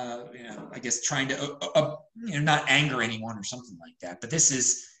 I guess trying to, not anger anyone or something like that. But this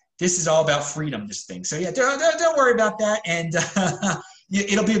is all about freedom, this thing. So yeah, don't worry about that. And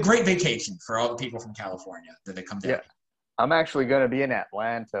it'll be a great vacation for all the people from California that they come down. Yeah. I'm actually going to be in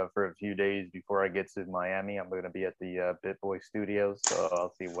Atlanta for a few days before I get to Miami. I'm going to be at the BitBoy Studios, so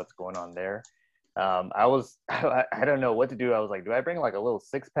I'll see what's going on there. I don't know what to do. I was like, do I bring like a little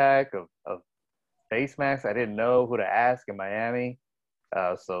 6-pack of face masks? I didn't know who to ask in Miami.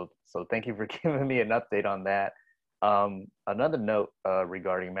 So thank you for giving me an update on that. Another note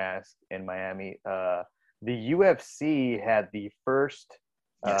regarding masks in Miami, the UFC had the first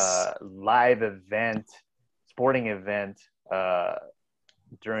live sporting event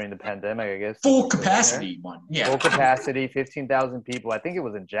during the pandemic, I guess. Full capacity one. Yeah. Full capacity, 15,000 people. I think it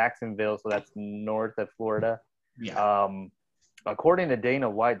was in Jacksonville, so that's north of Florida. Yeah. According to Dana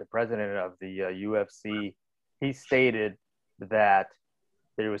White, the president of the UFC, he stated that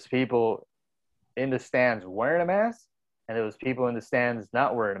there was people in the stands wearing a mask, and there was people in the stands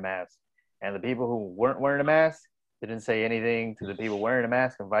not wearing a mask. And the people who weren't wearing a mask didn't say anything to the people wearing a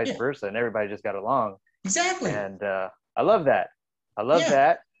mask, and vice versa, and everybody just got along. Exactly. And I love that. I love Yeah.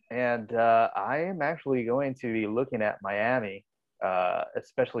 that. And I am actually going to be looking at Miami,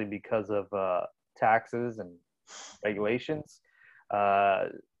 especially because of taxes and regulations.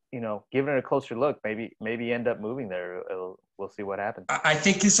 Giving it a closer look, maybe end up moving there. We'll see what happens. I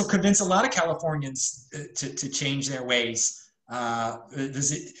think this will convince a lot of Californians to change their ways.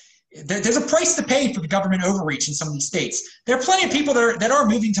 There's a price to pay for the government overreach in some of these states. There are plenty of people that are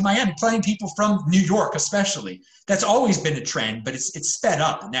moving to Miami, plenty of people from New York especially. That's always been a trend, but it's sped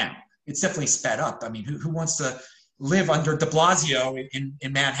up now. It's definitely sped up. I mean, who wants to live under de Blasio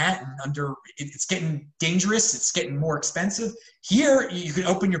in Manhattan? It's getting dangerous. It's getting more expensive. Here, you can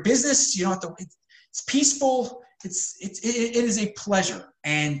open your business. You don't have to. It's peaceful. It is a pleasure.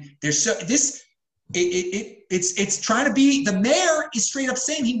 And there's it's trying to be. The mayor is straight up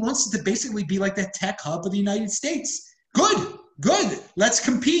saying he wants it to basically be like the tech hub of the United States. Good. Let's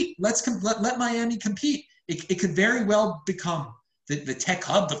compete. Let Miami compete. It could very well become the tech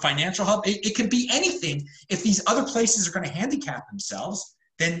hub, the financial hub. It can be anything. If these other places are going to handicap themselves,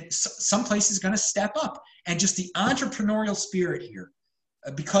 then some place is going to step up. And just the entrepreneurial spirit here,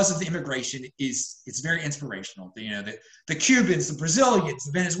 because of the immigration, it's very inspirational. The Cubans, the Brazilians,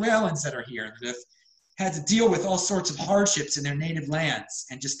 the Venezuelans that are here that have had to deal with all sorts of hardships in their native lands,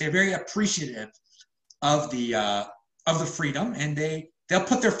 and just they're very appreciative of the freedom, and they'll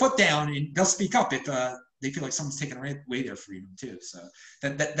put their foot down and they'll speak up if they feel like someone's taking away their freedom too. So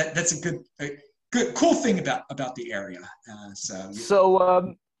that's a good cool thing about the area.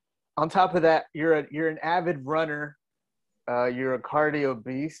 So on top of that, you're an avid runner. You're a cardio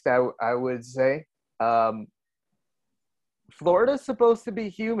beast, I would say. Florida's supposed to be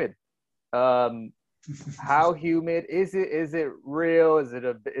humid. How humid is it? Is it real? Is it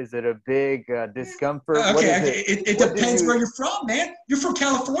a big discomfort? Okay, it depends where you're from, man. You're from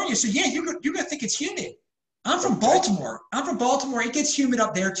California, so yeah, you're gonna think it's humid. I'm from Baltimore. It gets humid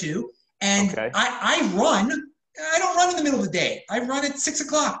up there too. And I run. I don't run in the middle of the day. I run at 6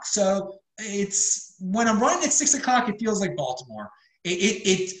 o'clock. So when I'm running at 6 o'clock, it feels like Baltimore.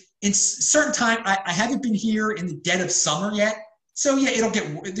 It's certain time. I haven't been here in the dead of summer yet. So yeah,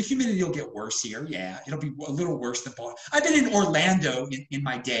 the humidity will get worse here. Yeah, it'll be a little worse than Baltimore. I've been in Orlando in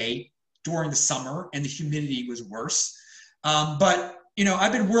my day during the summer, and the humidity was worse. But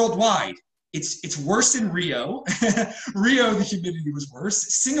I've been worldwide. It's worse in Rio. Rio, the humidity was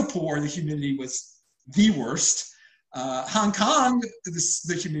worse. Singapore, the humidity was the worst. Hong Kong,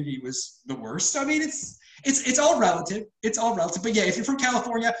 the humidity was the worst. I mean, it's all relative. It's all relative. But yeah, if you're from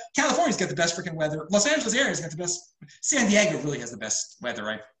California, California's got the best freaking weather. Los Angeles area's got the best. San Diego really has the best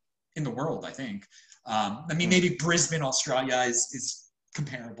weather in the world, I think. I mean, maybe Brisbane, Australia is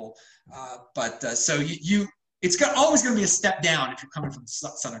comparable. So it's always going to be a step down if you're coming from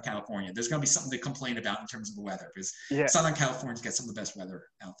Southern California. There's going to be something to complain about in terms of the weather, because Southern California's got some of the best weather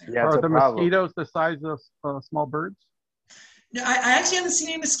out there. Yeah, are the mosquitoes the size of small birds? No, I actually haven't seen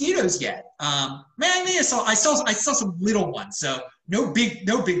any mosquitoes yet. I saw some little ones, so no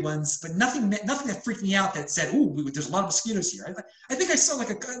big ones, but nothing that freaked me out that said, "Ooh, there's a lot of mosquitoes here." I think I saw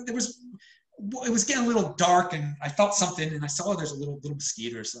it was getting a little dark, and I felt something, and I saw there's a little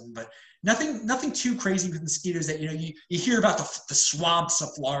mosquito or something, but nothing too crazy with mosquitoes that you hear about the swamps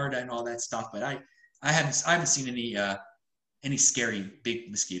of Florida and all that stuff. But I haven't seen any scary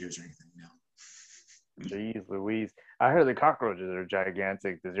big mosquitoes or anything. No. Jeez Louise. I heard the cockroaches are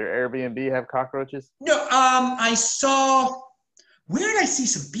gigantic. Does your Airbnb have cockroaches? No, where did I see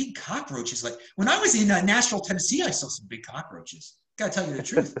some big cockroaches? Like when I was in Nashville, Tennessee, I saw some big cockroaches. Gotta tell you the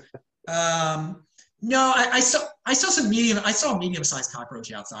truth. No, I saw a medium-sized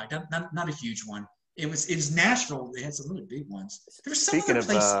cockroach outside. Not a huge one. It was Nashville. They had some really big ones. There was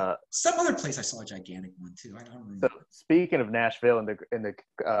some other place I saw a gigantic one too. I don't remember. So speaking of Nashville and the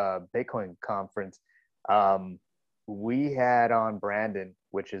Bitcoin conference, we had on Brandon,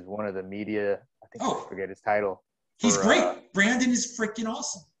 which is one of the media. I think I forget his title. He's great. Brandon is freaking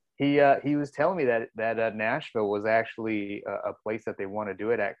awesome. He was telling me that Nashville was actually a place that they want to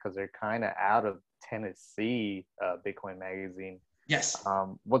do it at because they're kind of out of Tennessee, Bitcoin Magazine. Yes.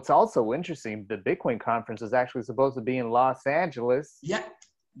 What's also interesting, the Bitcoin conference is actually supposed to be in Los Angeles. Yeah.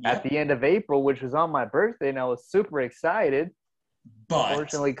 At the end of April, which was on my birthday, and I was super excited. But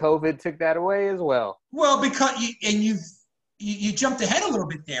unfortunately, COVID took that away as well. Well, because you jumped ahead a little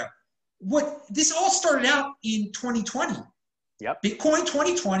bit there. This all started out in 2020. Yep. Bitcoin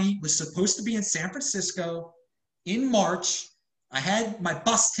 2020 was supposed to be in San Francisco in March, I had my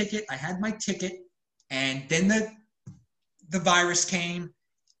bus ticket, I had my ticket, and then the virus came.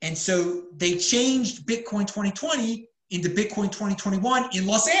 And so they changed Bitcoin 2020 into Bitcoin 2021 in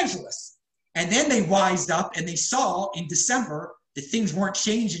Los Angeles. And then they wised up and they saw in December that things weren't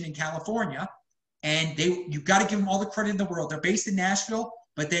changing in California. And you got to give them all the credit in the world. They're based in Nashville,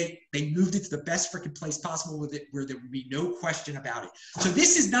 but they moved it to the best freaking place possible with it, where there would be no question about it. So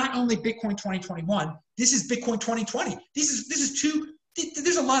this is not only Bitcoin 2021, this is Bitcoin 2020.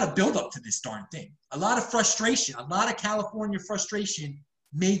 There's a lot of buildup to this darn thing. A lot of frustration, a lot of California frustration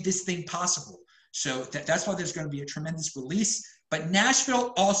made this thing possible. So that's why there's going to be a tremendous release. But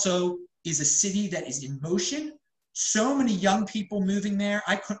Nashville also is a city that is in motion. So many young people moving there.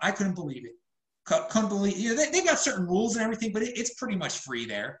 I couldn't believe it. Couldn't believe, they've got certain rules and everything, but it's pretty much free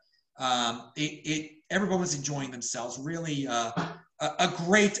there. Everyone was enjoying themselves. Really, a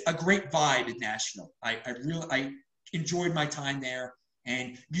great vibe in Nashville. I enjoyed my time there,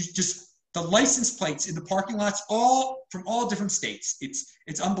 and the license plates in the parking lots, all from all different states.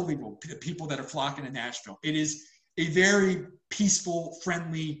 It's unbelievable. The people that are flocking to Nashville. It is a very peaceful,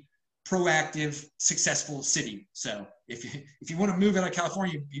 friendly, proactive, successful city. So if you want to move out of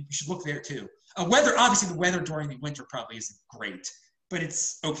California, you should look there too. Obviously the weather during the winter probably isn't great, but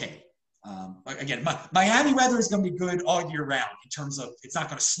it's okay. Again, Miami weather is going to be good all year round in terms of it's not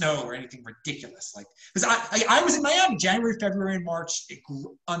going to snow or anything ridiculous. Because I was in Miami January, February, and March.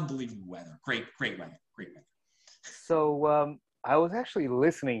 Unbelievable weather. Great weather. So I was actually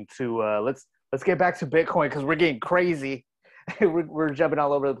listening to let's get back to Bitcoin because we're getting crazy. we're jumping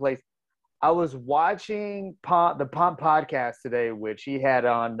all over the place. I was watching the Pomp podcast today, which he had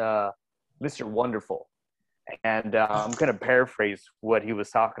on Mr. Wonderful. And I'm going to paraphrase what he was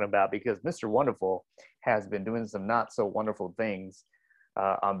talking about because Mr. Wonderful has been doing some not so wonderful things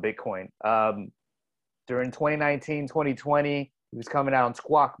on Bitcoin. During 2019, 2020, he was coming out on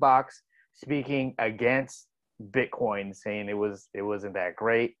Squawk Box speaking against Bitcoin, saying it wasn't that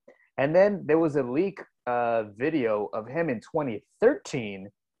great. And then there was a leak video of him in 2013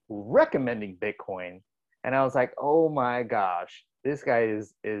 recommending Bitcoin. And I was like, oh my gosh, this guy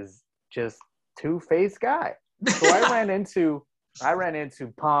is just two-faced guy. So I ran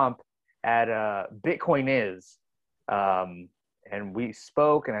into Pomp at Bitcoin Is, and we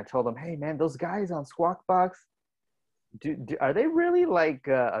spoke, and I told him, hey man, those guys on Squawk Box, are they really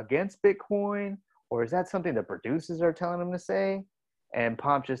against Bitcoin, or is that something the producers are telling them to say? And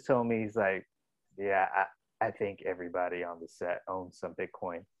Pomp just told me, he's like, yeah, I think everybody on the set owns some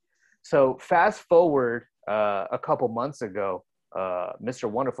Bitcoin. So fast forward a couple months ago, Mr.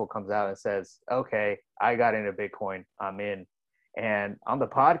 Wonderful comes out and says, okay, I got into Bitcoin, I'm in. And on the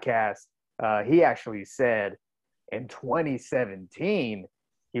podcast, he actually said in 2017,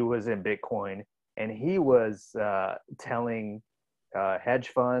 he was in Bitcoin, and he was telling hedge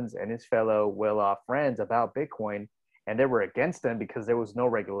funds and his fellow well-off friends about Bitcoin, and they were against them because there was no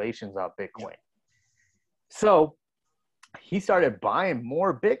regulations on Bitcoin. So he started buying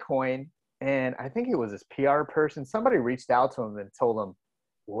more Bitcoin. And I think it was his PR person. Somebody reached out to him and told him,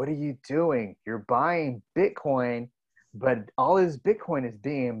 what are you doing? You're buying Bitcoin, but all his Bitcoin is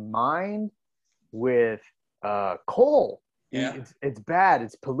being mined with coal. Yeah. It's bad.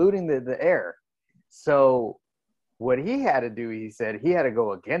 It's polluting the air. So what he had to do, he said he had to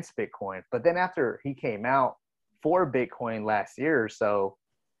go against Bitcoin. But then after he came out for Bitcoin last year or so,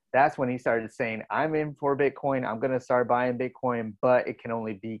 that's when he started saying, I'm in for Bitcoin. I'm going to start buying Bitcoin, but it can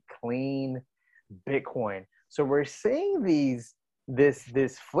only be clean Bitcoin. So we're seeing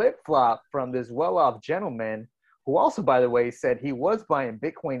this flip-flop from this well-off gentleman who also, by the way, said he was buying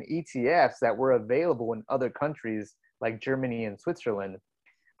Bitcoin ETFs that were available in other countries like Germany and Switzerland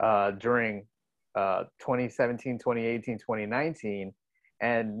during 2017, 2018, 2019.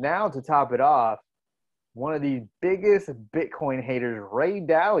 And now to top it off, one of the biggest Bitcoin haters, Ray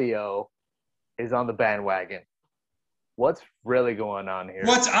Dalio, is on the bandwagon. What's really going on here?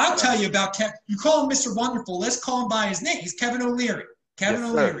 I'll tell you about Kevin. You call him Mr. Wonderful. Let's call him by his name. He's Kevin O'Leary. Kevin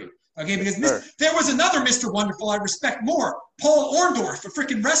O'Leary. Okay, because there was another Mr. Wonderful I respect more, Paul Orndorff, a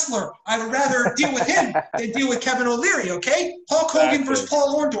freaking wrestler. I would rather deal with him than deal with Kevin O'Leary, okay? Hulk Hogan versus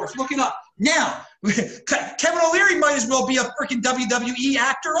Paul Orndorff. Look it up. Now, Kevin O'Leary might as well be a freaking WWE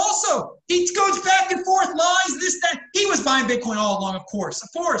actor also. He goes back and forth, lies, this, that. He was buying Bitcoin all along, of course.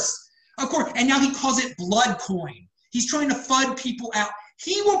 And now he calls it blood coin. He's trying to FUD people out.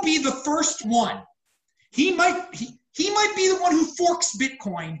 He will be the first one. He might be the one who forks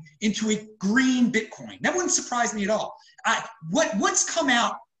Bitcoin into a green Bitcoin. That wouldn't surprise me at all. What's come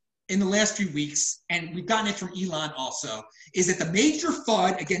out in the last few weeks, and we've gotten it from Elon also, is that the major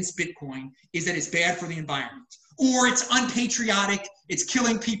FUD against Bitcoin is that it's bad for the environment. or it's unpatriotic, it's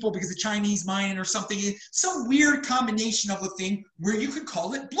killing people because of Chinese mining or something. Some weird combination of a thing where you could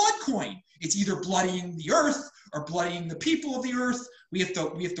call it blood coin. It's either bloodying the earth or bloodying the people of the earth. We have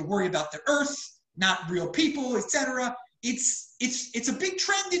to worry about the earth, not real people, etc. It's a big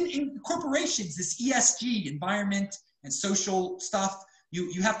trend in corporations, this ESG, environment and social stuff.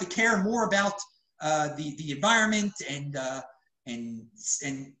 You have to care more about the environment and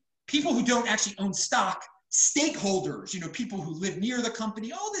people who don't actually own stock, stakeholders, people who live near the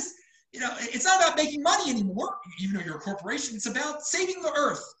company, all this, it's not about making money anymore, even though you're a corporation, it's about saving the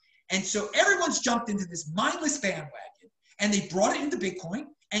earth. And so everyone's jumped into this mindless bandwagon and they brought it into Bitcoin.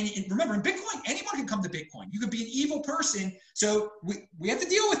 And remember, in Bitcoin, anyone can come to Bitcoin. You could be an evil person. So we have to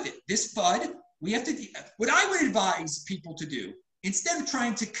deal with it. This FUD, what I would advise people to do, instead of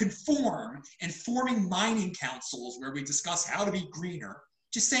trying to conform and forming mining councils where we discuss how to be greener,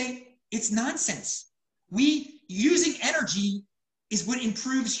 just say it's nonsense. Using energy is what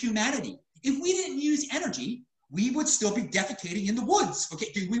improves humanity. If we didn't use energy, we would still be defecating in the woods.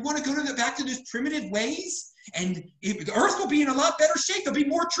 Okay, do we want to go back to those primitive ways? And the earth will be in a lot better shape. There'll be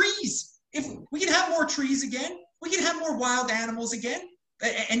more trees. If we can have more trees again, we can have more wild animals again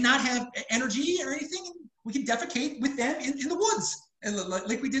and not have energy or anything. We can defecate with them in the woods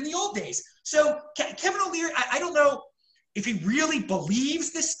like we did in the old days. So Kevin O'Leary, I don't know if he really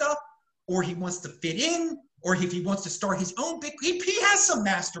believes this stuff or he wants to fit in or if he wants to start his own big, he has some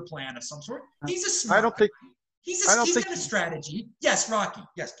master plan of some sort. He's a smart guy. He's got a strategy. Yes, Rocky.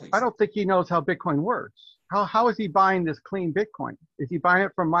 Yes, please. I don't think he knows how Bitcoin works. How is he buying this clean Bitcoin? Is he buying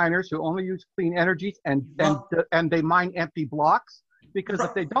it from miners who only use clean energies and they mine empty blocks? Because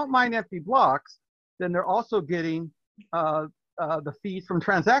if they don't mine empty blocks, then they're also getting the fees from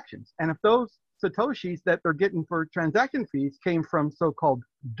transactions. And if those Satoshis that they're getting for transaction fees came from so-called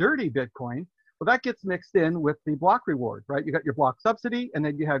dirty Bitcoin, well, that gets mixed in with the block reward, right? You got your block subsidy, and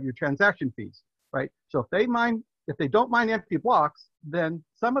then you have your transaction fees, right? So if they don't mine empty blocks, then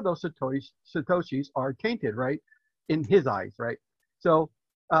some of those Satoshis are tainted, right? In his eyes, right? So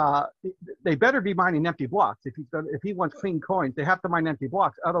they better be mining empty blocks. If he wants clean coins, they have to mine empty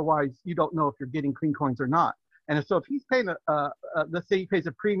blocks. Otherwise, you don't know if you're getting clean coins or not. And so if he's paying let's say he pays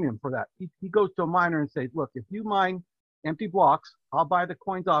a premium for that, he goes to a miner and says, look, if you mine empty blocks, I'll buy the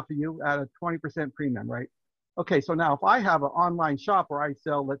coins off of you at a 20% premium, right? Okay, so now if I have an online shop where I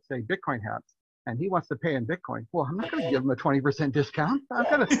sell, let's say, Bitcoin hats, and he wants to pay in Bitcoin, well, I'm not going to give him a 20% discount. I'm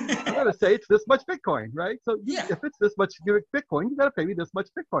going to say it's this much Bitcoin, right? So if it's this much Bitcoin, you got to pay me this much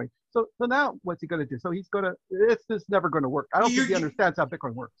Bitcoin. So now what's he going to do? So it's just never going to work. I don't think he understands how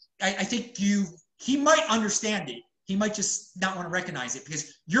Bitcoin works. I think he might understand it. He might just not want to recognize it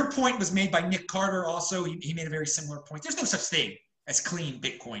because your point was made by Nick Carter also. He made a very similar point. There's no such thing as clean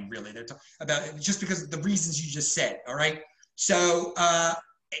Bitcoin, really. They're talking about it just because of the reasons you just said, all right? So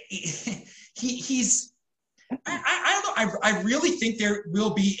he's I don't know. I really think there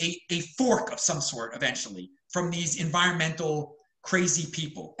will be a fork of some sort eventually from these environmental crazy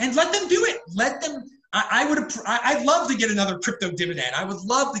people, and let them do it. Let them. I'd love to get another crypto dividend. I would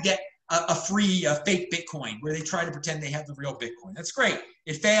love to get a free fake Bitcoin where they try to pretend they have the real Bitcoin. That's great.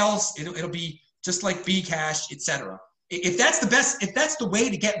 It fails. It'll be just like Bcash, etc. If that's the way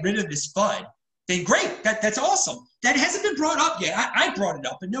to get rid of this FUD, then great. That's awesome. That hasn't been brought up yet. I brought it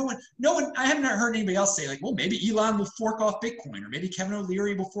up, and no one. I haven't heard anybody else say like, well, maybe Elon will fork off Bitcoin, or maybe Kevin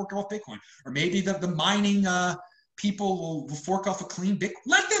O'Leary will fork off Bitcoin, or maybe the mining people will fork off a clean Bitcoin.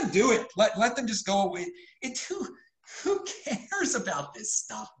 Let them do it. Let them just go away. Who cares about this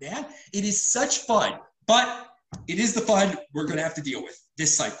stuff, man? It is such FUD, but it is the FUD we're going to have to deal with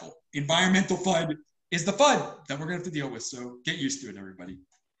this cycle. Environmental FUD is the FUD that we're going to have to deal with. So get used to it, everybody.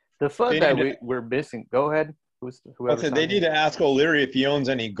 The FUD that we're missing. Go ahead. They need to ask O'Leary if he owns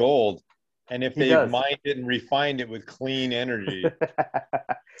any gold, and if they've mined it and refined it with clean energy.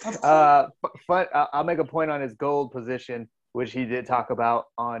 I'll make a point on his gold position, which he did talk about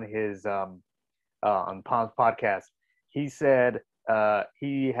on his on Palm's podcast. He said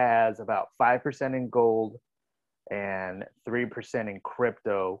he has about 5% in gold and 3% in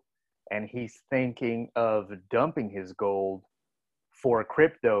crypto, and he's thinking of dumping his gold for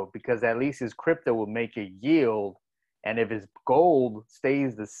crypto because at least his crypto will make a yield, and if his gold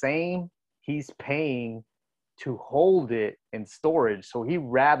stays the same, he's paying to hold it in storage. So he'd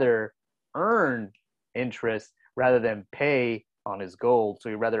rather earn interest rather than pay on his gold. So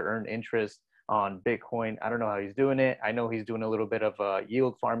he'd rather earn interest on Bitcoin. I don't know how he's doing it. I know he's doing a little bit of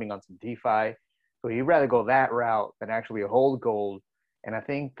yield farming on some DeFi. So he'd rather go that route than actually hold gold. And I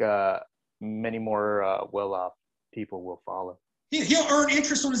think many more well-off people will follow. He'll earn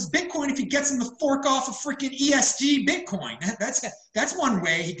interest on his Bitcoin if he gets him to fork off a freaking ESG Bitcoin. That's one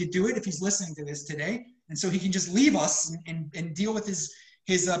way he could do it if he's listening to this today. And so he can just leave us and deal with his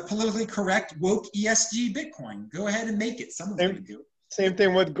politically correct woke ESG Bitcoin. Go ahead and make it. Someone's going to do it. Same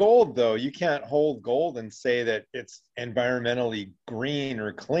thing with gold, though. You can't hold gold and say that it's environmentally green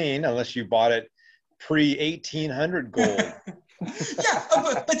or clean unless you bought it pre-1800 gold. Yeah,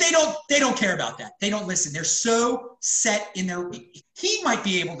 but they don't care about that. They don't listen. They're so set in their. He might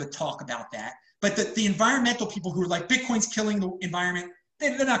be able to talk about that, but the environmental people who are like Bitcoin's killing the environment,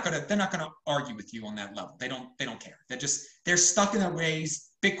 they're not gonna argue with you on that level. They don't care. They're stuck in their ways.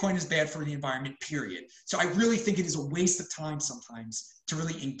 Bitcoin is bad for the environment, period. So I really think it is a waste of time sometimes to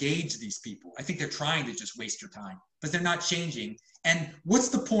really engage these people. I think they're trying to just waste your time, but they're not changing. And what's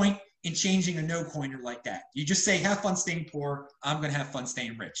the point in changing a no coiner like that? You just say, have fun staying poor. I'm going to have fun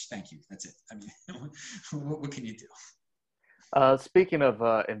staying rich. Thank you. That's it. I mean, what can you do? Speaking of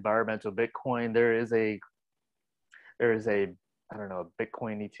environmental Bitcoin, there is a I don't know, a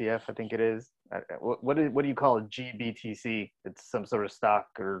Bitcoin ETF, I think it is. What do you call it? GBTC. It's some sort of stock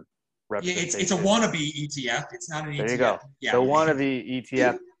or representation. Yeah, it's a wannabe ETF. It's not an ETF. There you go. Yeah. The wannabe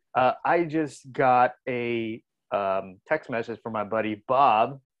ETF. I just got a text message from my buddy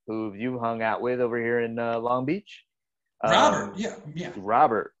Bob, who you hung out with over here in Long Beach. Robert, yeah.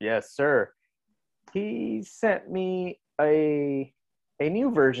 Robert, yes, sir. He sent me a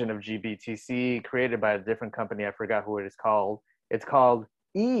new version of GBTC created by a different company. I forgot who it is called. It's called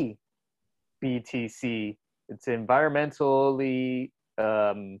eBTC. It's environmentally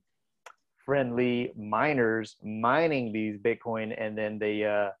friendly miners mining these Bitcoin, and then they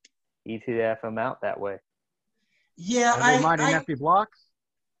ETF them out that way. Yeah, Are they mining empty blocks?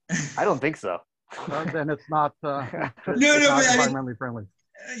 I don't think so. Then it's not, environmentally friendly.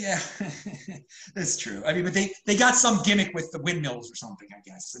 Yeah, that's true. I mean, but they got some gimmick with the windmills or something, I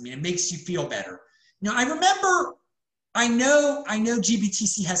guess. I mean, it makes you feel better. I remember, I know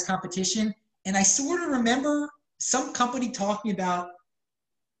GBTC has competition, and I sort of remember some company talking about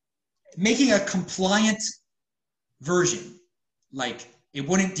making a compliant version. Like, it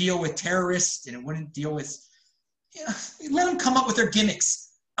wouldn't deal with terrorists, and it wouldn't deal with, let them come up with their gimmicks.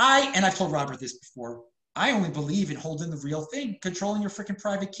 And I've told Robert this before, I only believe in holding the real thing, controlling your freaking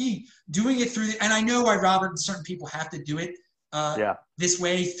private key, doing it through and I know why Robert and certain people have to do it this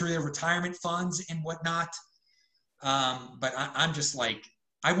way through their retirement funds and whatnot. But I'm just like,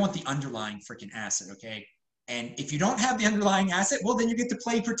 I want the underlying freaking asset, okay? And if you don't have the underlying asset, well, then you get to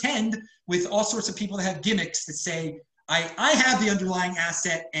play pretend with all sorts of people that have gimmicks that say, I have the underlying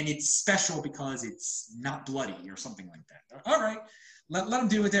asset and it's special because it's not bloody or something like that. All right. Let them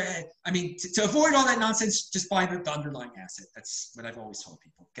do it there. I mean, to avoid all that nonsense, just buy the underlying asset. That's what I've always told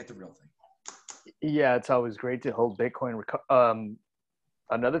people. Get the real thing. Yeah, it's always great to hold Bitcoin.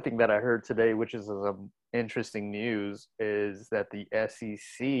 Another thing that I heard today, which is interesting news, is that the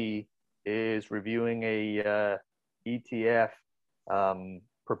SEC is reviewing a ETF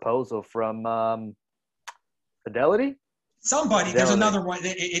proposal from Fidelity. There's another one.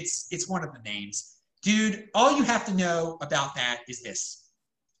 It's one of the names. Dude, all you have to know about that is this.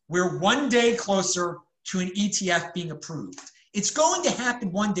 We're one day closer to an ETF being approved. It's going to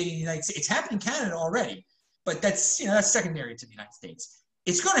happen one day in the United States. It's happened in Canada already, but that's secondary to the United States.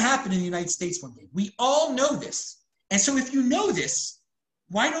 It's going to happen in the United States one day. We all know this. And so if you know this,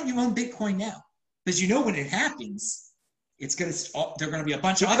 why don't you own Bitcoin now? Because you know when it happens, there are going to be a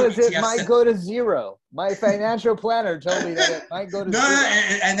bunch of other ETFs. Because it might go to zero. My financial planner told me that it might go to zero.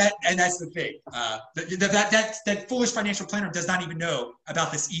 And that's the thing. That foolish financial planner does not even know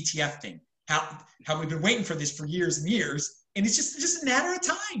about this ETF thing. How we've been waiting for this for years and years, and it's just a matter of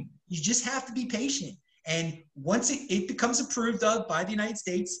time. You just have to be patient. And once it becomes approved of by the United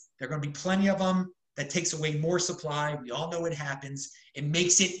States, there are going to be plenty of them. That takes away more supply. We all know what happens. It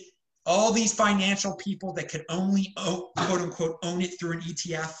makes it. All these financial people that could only, quote unquote, own it through an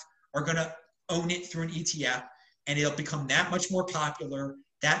ETF are going to own it through an ETF, and it'll become that much more popular,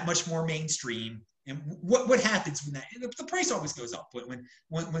 that much more mainstream. And what happens when that? The price always goes up when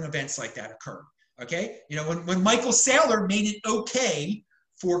events like that occur. Okay, when Michael Saylor made it okay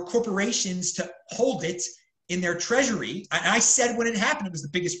for corporations to hold it in their treasury, and I said when it happened, it was the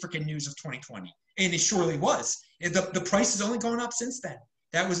biggest freaking news of 2020, and it surely was. The price has only gone up since then.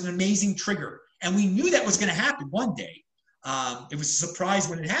 That was an amazing trigger. And we knew that was going to happen one day. It was a surprise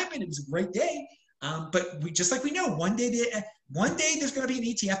when it happened. It was a great day. But we know one day there's going to be an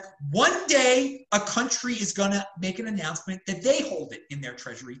ETF. One day a country is going to make an announcement that they hold it in their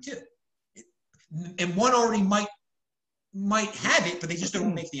treasury too. And one already might might have it, but they just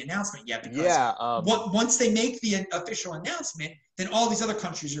don't make the announcement yet. Because Yeah. once they make the official announcement, then all these other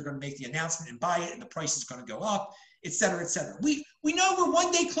countries are going to make the announcement and buy it, and the price is going to go up, et cetera, et cetera. We know we're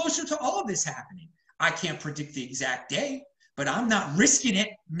one day closer to all of this happening. I can't predict the exact day, but I'm not risking it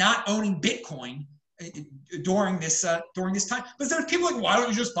not owning Bitcoin during this time. But there's people like, why don't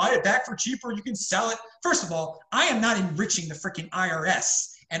you just buy it back for cheaper? You can sell it. First of all, I am not enriching the freaking IRS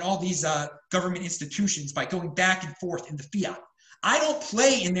and all these government institutions by going back and forth in the fiat. I don't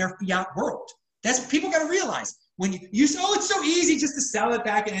play in their fiat world. That's what people got to realize. When you say, oh, it's so easy just to sell it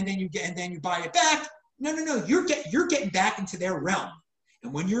back and then you buy it back. No. You're getting back into their realm.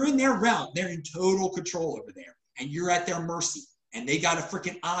 And when you're in their realm, they're in total control over there. And you're at their mercy. And they got a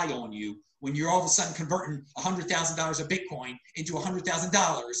freaking eye on you when you're all of a sudden converting $100,000 of Bitcoin into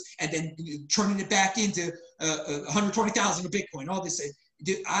 $100,000 and then turning it back into $120,000 of Bitcoin. All this.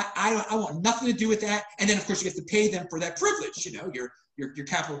 I want nothing to do with that. And then, of course, you have to pay them for that privilege, your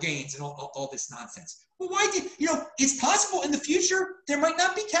capital gains and all this nonsense. Well, it's possible in the future there might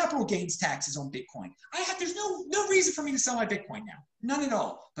not be capital gains taxes on Bitcoin. There's no reason for me to sell my Bitcoin now. None at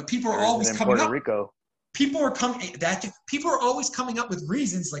all. But people are always coming up. Rico. People are always coming up with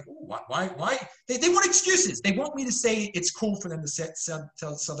reasons like, why? They want excuses. They want me to say it's cool for them to sell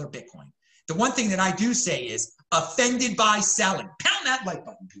their Bitcoin. The one thing that I do say is offended by selling. Pound that like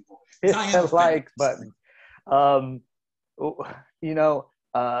button, people. Hit that like button.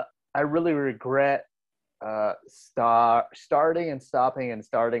 I really regret starting and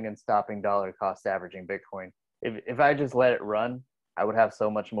stopping dollar cost averaging Bitcoin. If I just let it run, I would have so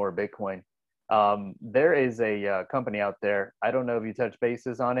much more Bitcoin. There is a company out there. I don't know if you touch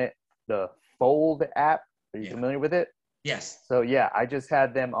bases on it. The Fold app. Are you familiar with it? Yes. So yeah, I just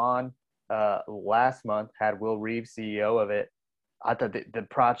had them on last month. Had Will Reeves, CEO of it. I thought the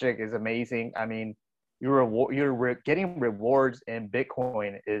project is amazing. I mean, you're getting rewards in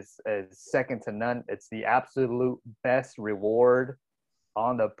Bitcoin is second to none. It's the absolute best reward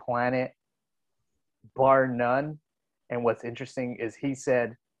on the planet, bar none. And what's interesting is he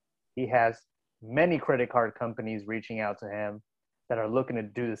said he has many credit card companies reaching out to him that are looking to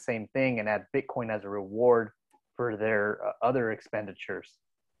do the same thing and add Bitcoin as a reward for their other expenditures.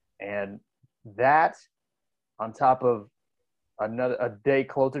 And that, on top of a day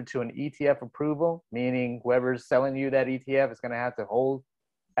closer to an ETF approval, meaning whoever's selling you that ETF is going to have to hold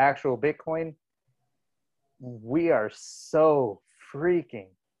actual Bitcoin. We are so freaking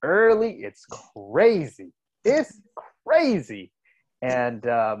early. It's crazy. It's crazy. And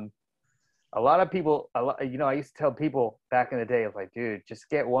a lot of people, I used to tell people back in the day, I was like, dude, just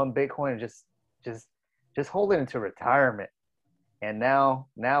get one Bitcoin and just hold it into retirement. And now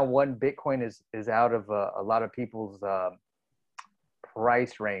one Bitcoin is out of a lot of people's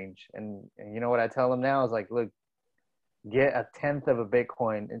price range. And you know what I tell them now is like, look, get a 1/10 of a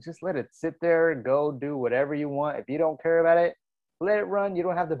Bitcoin and just let it sit there and go do whatever you want. If you don't care about it, let it run. You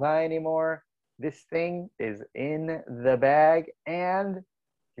don't have to buy anymore. This thing is in the bag and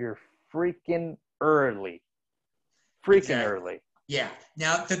you're freaking early. Early. Yeah.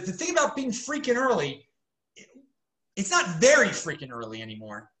 Now, the thing about being freaking early, it's not very freaking early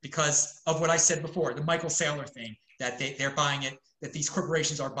anymore because of what I said before, the Michael Saylor thing, that they're buying it, that these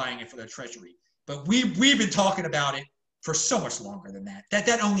corporations are buying it for their treasury. But we've been talking about it for so much longer than that.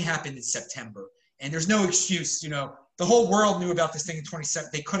 That only happened in September. And there's no excuse, the whole world knew about this thing in 2017.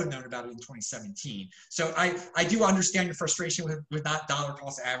 They could have known about it in 2017. So I do understand your frustration with not dollar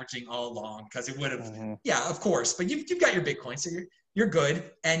cost averaging all along because it would have, yeah, of course. But you've got your Bitcoin, so you're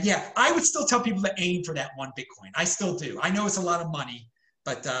good. And yeah, I would still tell people to aim for that one Bitcoin. I still do. I know it's a lot of money,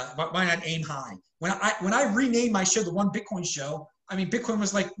 but why not aim high? When I renamed my show the One Bitcoin Show, I mean, Bitcoin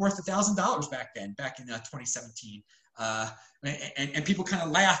was like worth $1,000 back in 2017. And people kind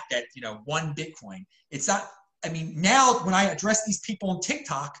of laughed at, one Bitcoin. It's not, I mean, now when I address these people on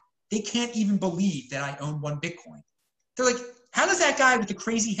TikTok, they can't even believe that I own one Bitcoin. They're like, how does that guy with the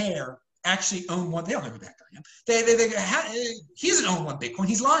crazy hair actually own one? They don't know who that guy is. He doesn't own one Bitcoin.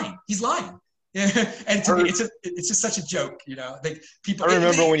 He's lying. And to me, it's just such a joke, Like people. I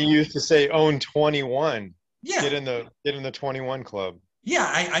remember when you used to say own 21. Yeah. Get in the 21 club. Yeah,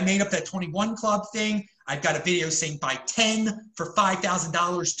 I made up that 21 club thing. I've got a video saying buy 10 for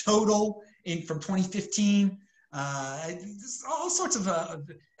 $5,000 total from 2015. All sorts of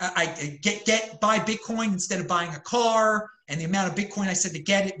I buy Bitcoin instead of buying a car, and the amount of Bitcoin I said to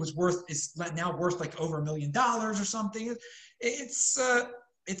get it is now worth like over $1 million or something. It's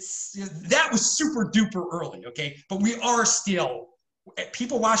that was super duper early, okay? But we are still,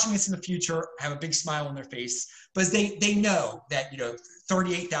 people watching this in the future have a big smile on their face because they know that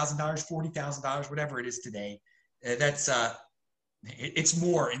 $38,000, $40,000, whatever it is today, That's it's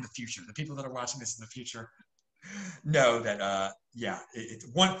more in the future. The people that are watching this in the future know that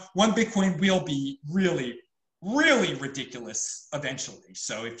one Bitcoin will be really, really ridiculous eventually.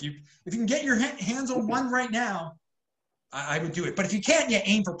 So if you can get your hands on one right now, I would do it. But if you can't,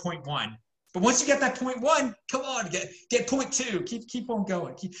 aim for 0.1. But once you get that 0.1, come on, get 0.2. Keep on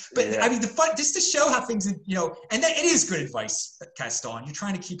going. I mean, the fun, just to show how things, and that it is good advice, Gaston. You're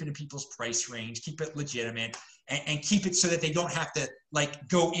trying to keep it in people's price range, keep it legitimate, and keep it so that they don't have to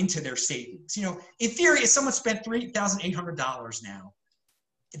go into their savings. In theory, if someone spent $3,800 now,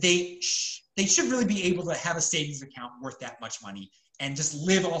 they should really be able to have a savings account worth that much money and just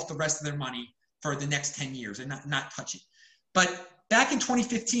live off the rest of their money for the next 10 years and not touch it. But back in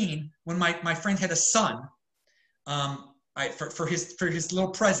 2015, when my friend had a son, for his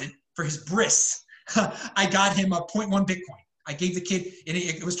little present, for his bris, I got him a 0.1 Bitcoin. I gave the kid, and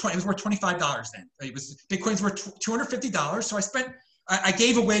it was worth $25 then. Bitcoin's worth $250, so I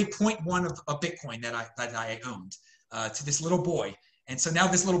gave away 0.1 of Bitcoin that I owned to this little boy. And so now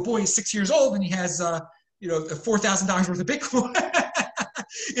this little boy is 6 years old and he has $4,000 worth of Bitcoin.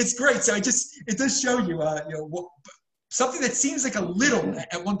 It's great. So it does show you something that seems like a little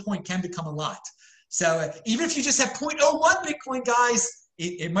at one point can become a lot. So even if you just have 0.01 Bitcoin, guys,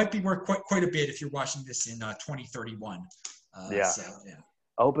 it might be worth quite a bit if you're watching this in 2031.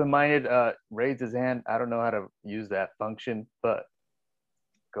 Open-minded raised his hand. I don't know how to use that function, but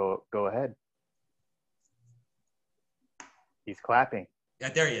go ahead. He's clapping. Yeah,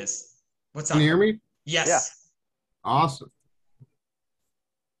 there he is. What's up? Can you hear me? Yes. Yeah. Awesome.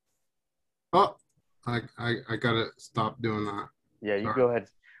 Oh, I gotta stop doing that. Yeah, you go ahead.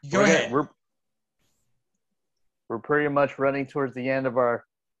 Go ahead. We're pretty much running towards the end of our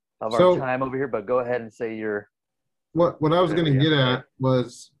time over here, but go ahead and say your. What I was gonna get at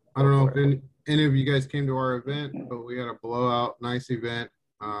was, I don't know if any of you guys came to our event, but we had a blowout, nice event.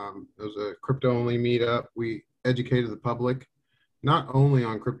 It was a crypto only meetup. We educated the public not only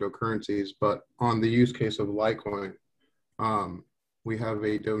on cryptocurrencies but on the use case of Litecoin. We have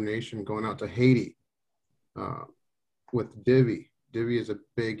a donation going out to Haiti with Divi. Divi is a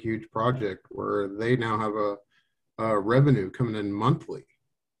big, huge project where they now have a revenue coming in monthly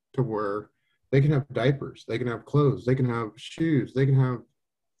to where they can have diapers, they can have clothes, they can have shoes, they can have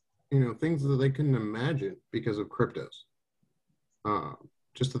things that they couldn't imagine because of cryptos.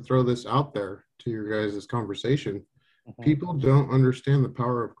 Just to throw this out there to your guys' conversation, people don't understand the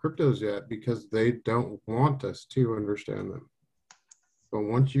power of cryptos yet because they don't want us to understand them. But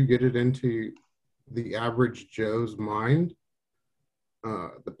once you get it into the average Joe's mind,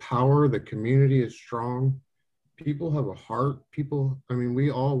 the power, the community is strong. People have a heart.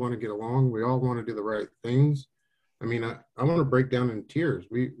 We all want to get along. We all want to do the right things. I want to break down in tears.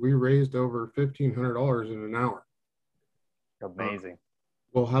 We raised over $1,500 in an hour. Amazing.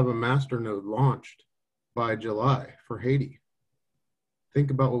 We'll have a masternode launched by July for Haiti. Think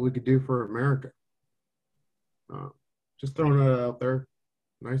about what we could do for America. Just throwing that out there.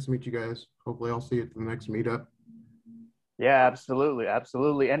 Nice to meet you guys. Hopefully I'll see you at the next meetup. Yeah,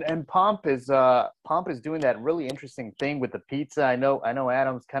 absolutely. And Pomp is doing that really interesting thing with the pizza. I know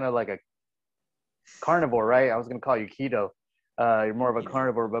Adam's kind of like a carnivore, right? I was going to call you keto. You're more of a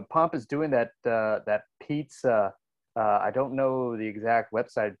carnivore, but Pomp is doing that pizza. I don't know the exact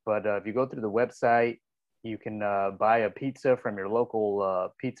website, but if you go through the website, you can buy a pizza from your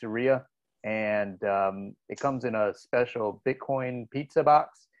local pizzeria, and it comes in a special Bitcoin pizza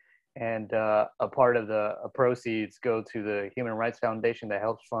box, and a part of the proceeds go to the Human Rights Foundation that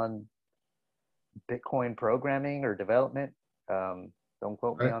helps fund Bitcoin programming or development. Don't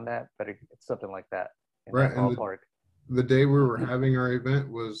quote me on that, but it's something like that in that ballpark. The day we were having our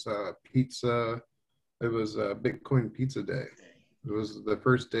event was pizza. It was Bitcoin Pizza Day. It was the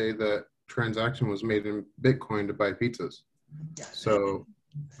first day that transaction was made in Bitcoin to buy pizzas. So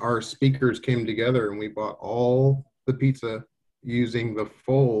our speakers came together and we bought all the pizza using the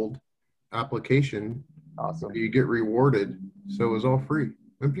Fold application. Awesome. You get rewarded. So it was all free.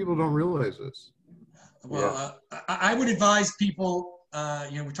 And people don't realize this. Well, I would advise people,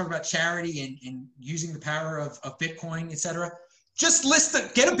 we talk about charity and using the power of Bitcoin, et cetera. Just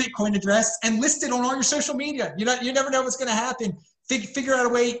get a Bitcoin address and list it on all your social media. You never know what's going to happen. Figure out a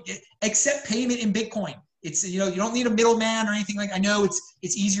way, accept payment in Bitcoin. It's, you don't need a middleman or anything I know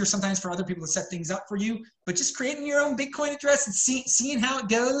it's easier sometimes for other people to set things up for you, but just creating your own Bitcoin address and seeing how it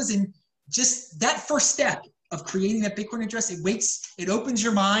goes. And just that first step of creating that Bitcoin address, it opens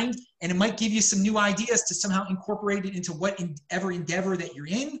your mind, and it might give you some new ideas to somehow incorporate it into whatever endeavor that you're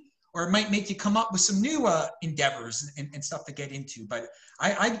in, or it might make you come up with some new endeavors and stuff to get into. But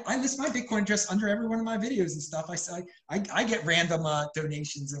I list my Bitcoin address under every one of my videos and stuff. I get random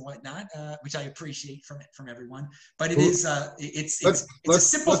donations and whatnot, which I appreciate from everyone. But it's a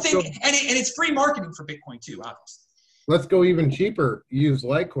simple thing, and it's free marketing for Bitcoin too, obviously. Let's go even cheaper. Use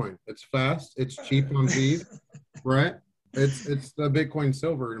Litecoin. It's fast. It's cheap on fees, right? It's the Bitcoin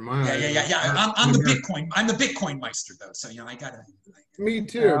silver in my eyes. Yeah. I'm the Bitcoin Meister though, so I gotta. Me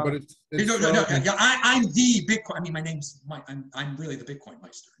too, but it's no. I'm the Bitcoin. I mean, my name's I'm really the Bitcoin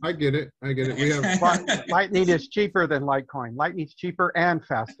Meister. I get it. We have Lightning is cheaper than Litecoin. Lightning's cheaper and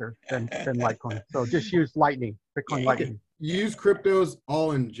faster than Litecoin. So just use Lightning, Bitcoin Lightning. Use cryptos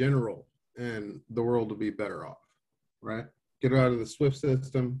all in general, and the world will be better off, right? Get out of the SWIFT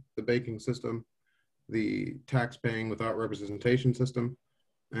system, the banking system, the tax paying without representation system,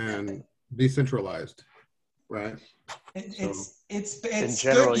 and decentralized, right? It's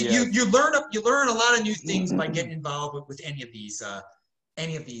general, good. yes. You learn a lot of new things by getting involved with any of these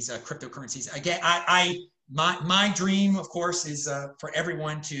cryptocurrencies. Again, my dream, of course, is for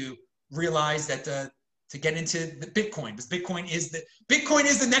everyone to realize that to get into the Bitcoin, because Bitcoin is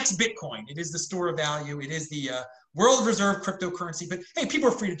the next Bitcoin. It is the store of value. It is the world reserve cryptocurrency. But hey, people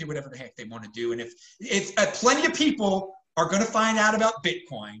are free to do whatever the heck they want to do. And if plenty of people are going to find out about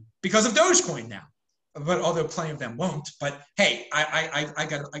Bitcoin because of Dogecoin now, but although plenty of them won't. But hey, I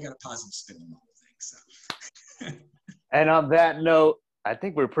got a positive spin on the whole thing. So. And on that note, I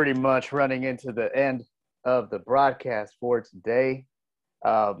think we're pretty much running into the end of the broadcast for today.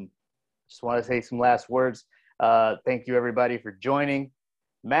 Just want to say some last words. Thank you, everybody, for joining.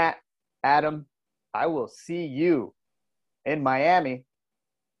 Matt, Adam, I will see you in Miami.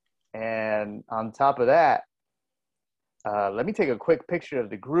 And on top of that, let me take a quick picture of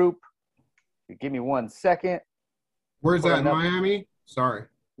the group. Give me 1 second. Where's that in Miami? Sorry.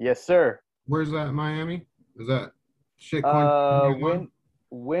 Yes, sir. Where's that in Miami? Is that shitcoin?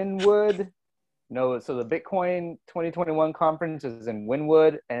 Wynwood. No, so the Bitcoin 2021 conference is in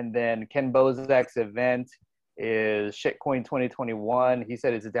Wynwood, and then Ken Bozak's event is Shitcoin 2021. He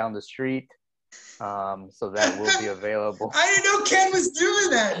said it's down the street, so that will be available. I didn't know Ken was doing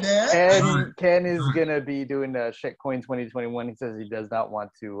that, man. And Ken is gonna be doing Shitcoin 2021. He says he does not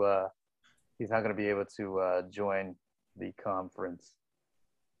want to. He's not gonna be able to join the conference.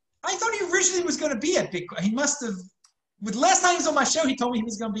 I thought he originally was going to be at Bitcoin. He must have. With last time he was on my show, he told me he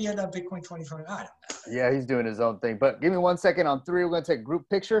was going to be at Bitcoin 2020. I don't know. Yeah, he's doing his own thing. But give me 1 second. On 3, we're going to take a group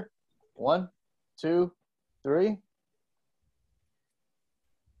picture. 1, 2, 3.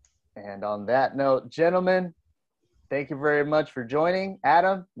 And on that note, gentlemen, thank you very much for joining.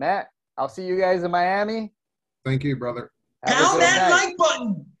 Adam, Matt, I'll see you guys in Miami. Thank you, brother. Pound that like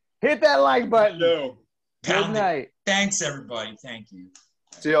button. Hit that like button. No. Good night. Thanks, everybody. Thank you.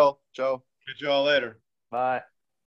 See y'all. Ciao. Catch y'all later. Bye.